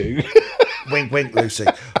issue. Wink, wink, Lucy.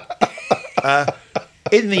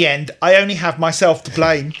 In the end, I only have myself to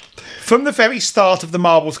blame. From the very start of the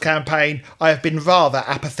Marbles campaign, I have been rather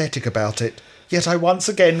apathetic about it. Yet I once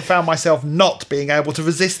again found myself not being able to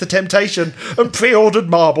resist the temptation and pre-ordered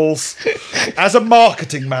Marbles. As a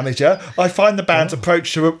marketing manager, I find the band's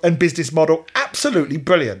approach to and business model absolutely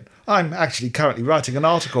brilliant. I'm actually currently writing an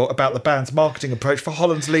article about the band's marketing approach for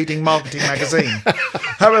Holland's leading marketing magazine.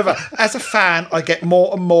 However, as a fan, I get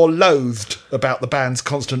more and more loathed about the band's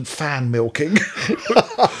constant fan milking.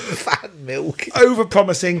 Fan milking.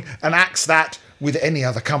 Over-promising and acts that, with any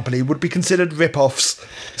other company, would be considered rip-offs.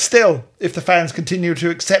 Still, if the fans continue to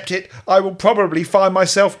accept it, I will probably find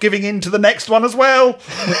myself giving in to the next one as well.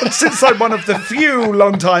 And since I'm one of the few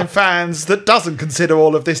long-time fans that doesn't consider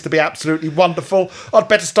all of this to be absolutely wonderful, I'd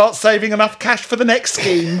better start saving enough cash for the next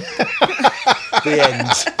scheme. The end.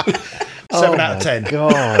 7 out of 10.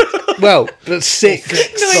 God. Well, that's 6.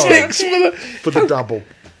 Six for the double.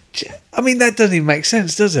 I mean, that doesn't even make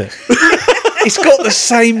sense, does it? It's got the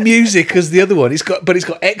same music as the other one. But it's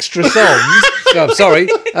got extra songs. No, I'm sorry.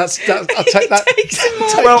 I'll take that.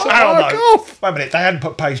 Well, I don't know. Wait a minute. They hadn't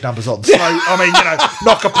put page numbers on. So, I mean,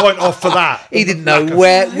 knock a point off for that. He didn't know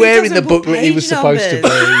where in the booklet he was supposed to be.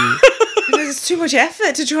 There's too much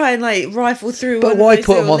effort to try and rifle through. But why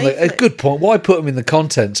put them on a good point? Why put them in the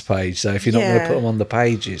contents page though if you're not going to put them on the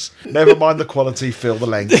pages? Never mind the quality, feel the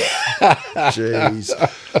length. Jeez.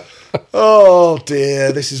 Oh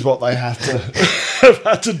dear, this is what they have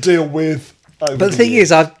to deal with. But the thing is,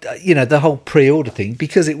 the whole pre-order thing,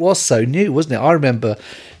 because it was so new, wasn't it? I remember,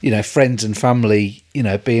 friends and family,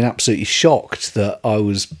 being absolutely shocked that I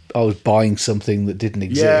was buying something that didn't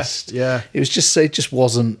exist. Yeah. It just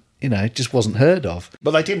wasn't heard of.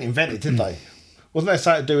 But they didn't invent it, did they? Wasn't there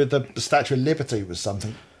something to do with the Statue of Liberty? Was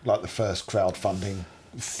something like the first crowdfunding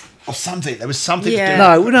or something? There was something to do.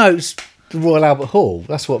 No, it was the Royal Albert Hall.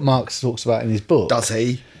 That's what Marx talks about in his book. Does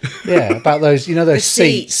he? Yeah, about those, those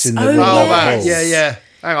seats in the Royal Albert Hall. Yeah.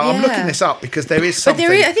 Hang on, I'm looking this up because there is something.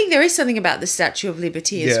 But I think there is something about the Statue of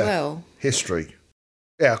Liberty as well. History.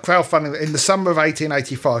 Yeah, crowdfunding. In the summer of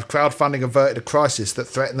 1885, crowdfunding averted a crisis that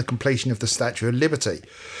threatened the completion of the Statue of Liberty.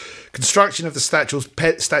 Construction of the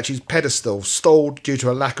statue's pedestal stalled due to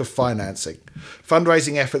a lack of financing.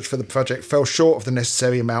 Fundraising efforts for the project fell short of the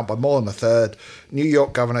necessary amount by more than a third. New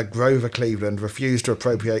York Governor Grover Cleveland refused to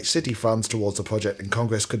appropriate city funds towards the project, and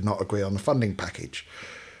Congress could not agree on the funding package.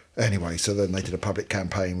 Anyway, so then they did a public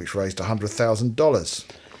campaign which raised $100,000.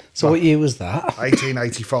 So what year was that?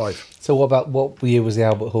 1885. So what year was the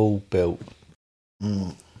Albert Hall built?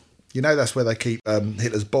 That's where they keep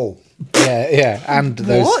Hitler's ball. Yeah, and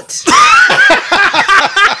those. What?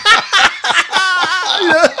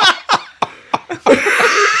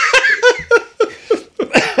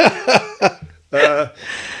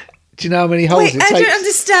 Do you know how many holes Wait, it I takes? don't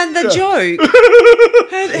understand the joke.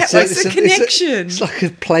 What's the connection? It's like a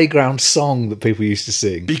playground song that people used to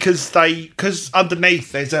sing. Because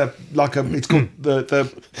underneath there's it's called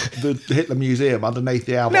the Hitler Museum underneath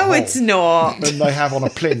the Albert No, Hall. it's not. And they have on a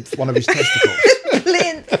plinth one of his testicles.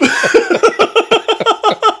 Plinth.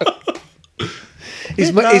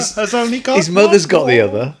 His mother's got the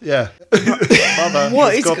other. Yeah. Mother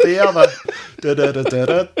What? has It's got the other.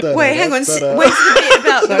 Wait, hang on. Where's the bit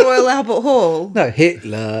about the Royal Albert Hall? No,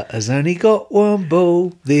 Hitler has only got one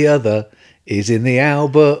ball. The other is in the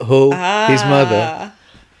Albert Hall. His mother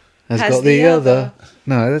has got the other.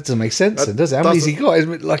 No, that doesn't make sense, then, does it? How many has he got?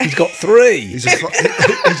 It's like he's got three. He's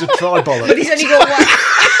a tribal. But he's only got one.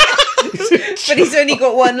 But he's only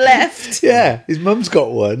got one left. Yeah, his mum's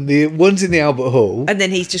got one. The one's in the Albert Hall. And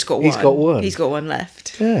then he's just got one. He's got one. He's got one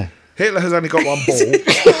left. Yeah. Hitler has only got one ball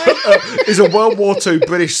is a World War II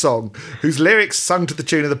British song whose lyrics, sung to the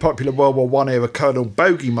tune of the popular World War I era Colonel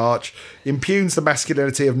Bogey March, impugns the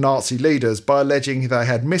masculinity of Nazi leaders by alleging they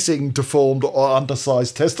had missing, deformed or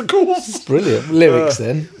undersized testicles. Brilliant. Lyrics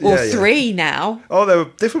then. Or Yeah, yeah. three now. Oh, there were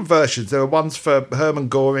different versions. There were ones for Hermann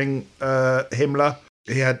Göring, Himmler.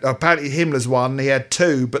 He had apparently Himmler's one. He had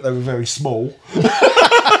two, but they were very small.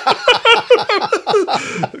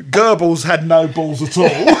 Goebbels had no balls at all.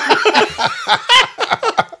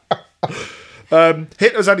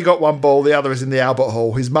 Hitler's only got one ball. The other is in the Albert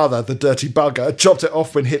Hall. His mother, the dirty bugger, chopped it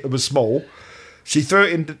off when Hitler was small. She threw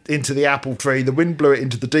it into the apple tree. The wind blew it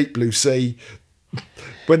into the deep blue sea.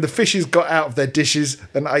 When the fishes got out of their dishes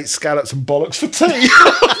and ate scallops and bollocks for tea.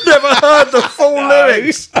 I've never heard the full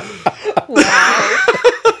lyrics.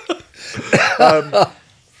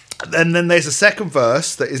 And then there's a second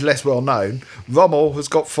verse that is less well known. Rommel has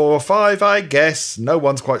got 4 or 5, I guess. No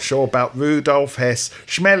one's quite sure about Rudolf Hess.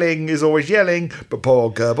 Schmeling is always yelling, but poor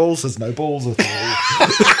old Goebbels has no balls at all.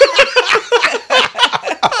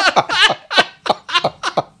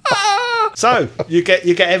 So you get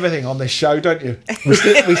everything on this show, don't you? We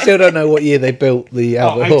still don't know what year they built the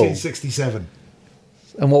Albert Hall. 1867,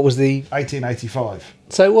 And what was the... 1885.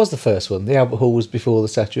 So it was the first one. The Albert Hall was before the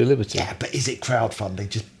Statue of Liberty. Yeah, but is it crowdfunding?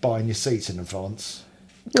 Just buying your seats in advance?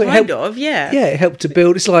 Well, it Kind helped- of, yeah. Yeah, it helped to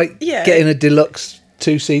build. It's like Yeah. getting a deluxe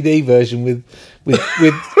 2 CD version with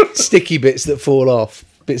sticky bits that fall off,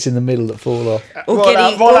 bits in the middle that fall off. Or Royal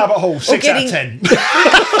getting- Royal or- Albert Hall, or 6 getting- out of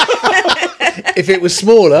 10. If it was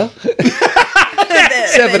smaller,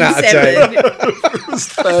 7 out of 10. It's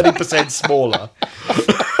 30% smaller.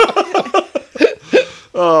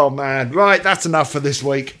 Oh man, right, that's enough for this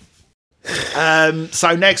week.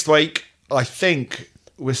 So next week I think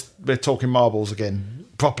we're talking marbles again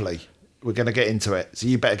properly. We're going to get into it, so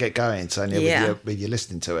you better get going, Sonia. Yeah. When you're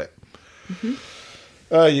listening to it.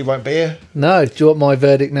 You won't be here. No, do you want my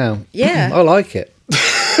verdict now? Yeah. I like it.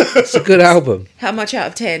 It's a good album. How much out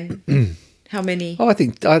of 10? How many? Oh, I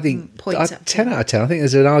think Points 10 out of 10. I think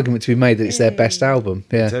there's an argument to be made that it's their best album.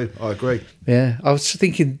 Yeah. Too. I agree. Yeah. I was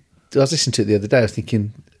listening to it the other day. I was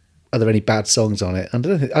thinking, are there any bad songs on it? And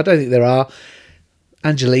I don't think there are.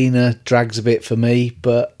 Angelina drags a bit for me,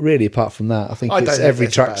 but really apart from that, I think every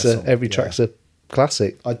track's a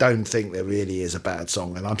classic. I don't think there really is a bad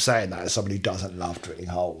song, and I'm saying that as someone who doesn't love Drilling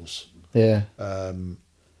Holes. Yeah.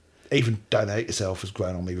 Even Don't Hate Yourself has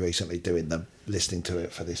grown on me recently listening to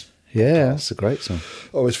it for this. Yeah, that's a great song.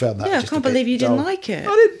 I always found that. Yeah, I just can't a bit believe you didn't dull. like it.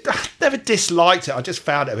 I never disliked it. I just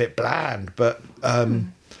found it a bit bland. But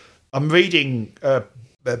I'm reading a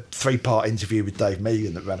 3-part interview with Dave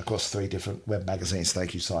Megan that ran across 3 different web magazines.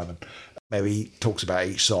 Thank you, Simon. Where he talks about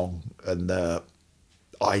each song and the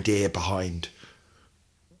idea behind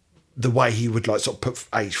the way he would sort of put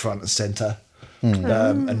each front and centre,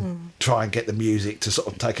 and try and get the music to sort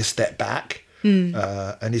of take a step back. And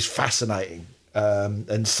it's fascinating.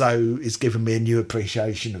 And so it's given me a new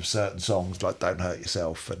appreciation of certain songs like Don't Hurt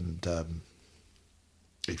Yourself and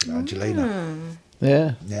even Angelina.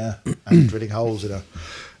 Yeah. Yeah, and Drilling Holes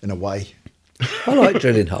in a way. I like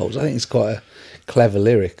Drilling Holes. I think it's quite a clever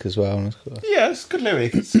lyric as well. Yeah, it's a good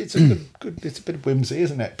lyric. It's a good. It's a bit of whimsy,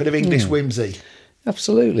 isn't it? Bit of English whimsy.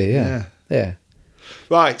 Absolutely, yeah.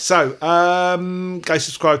 Right, so go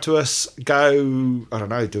subscribe to us. Go, I don't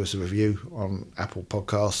know, do us a review on Apple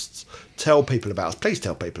Podcasts. Tell people about us. Please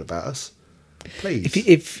tell people about us. Please.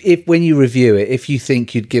 If when you review it, if you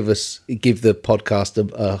think you'd give the podcast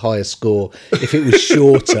a higher score if it was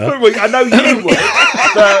shorter. I know you would.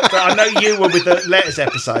 I know you would with the letters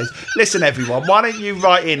episodes. Listen, everyone, why don't you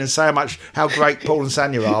write in and say how great Paul and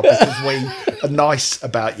Sanya are because we are nice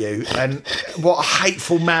about you and what a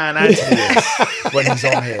hateful man Anthony is when he's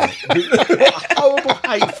on here. horrible,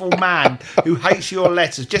 hateful man who hates your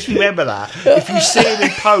letters. Just remember that. If you see him in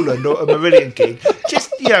Poland or at Marillion King,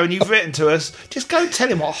 just, and you've written to us, just go tell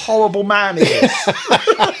him what a horrible man he is.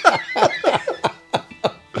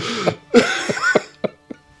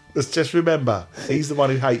 Let's just remember, he's the one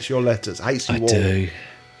who hates your letters, hates you all. I do.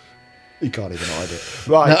 You can't even hide it.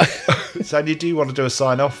 Right. No. Sonia, do you want to do a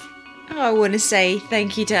sign-off? I want to say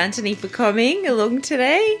thank you to Anthony for coming along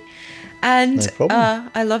today. And No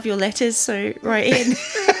I love your letters, so write in.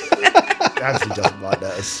 Anthony doesn't write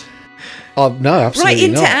letters. No, absolutely Write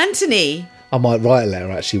into not. Anthony. I might write a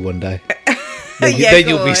letter actually one day. Then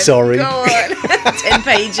you'll be sorry. Go on. 10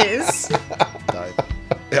 pages. No.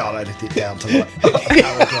 Yeah, I'll edit it down to like a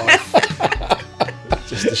paragraph.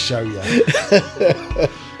 Just to show you.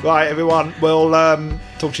 Right, everyone. We'll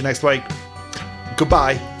talk to you next week.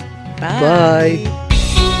 Goodbye. Bye. Bye.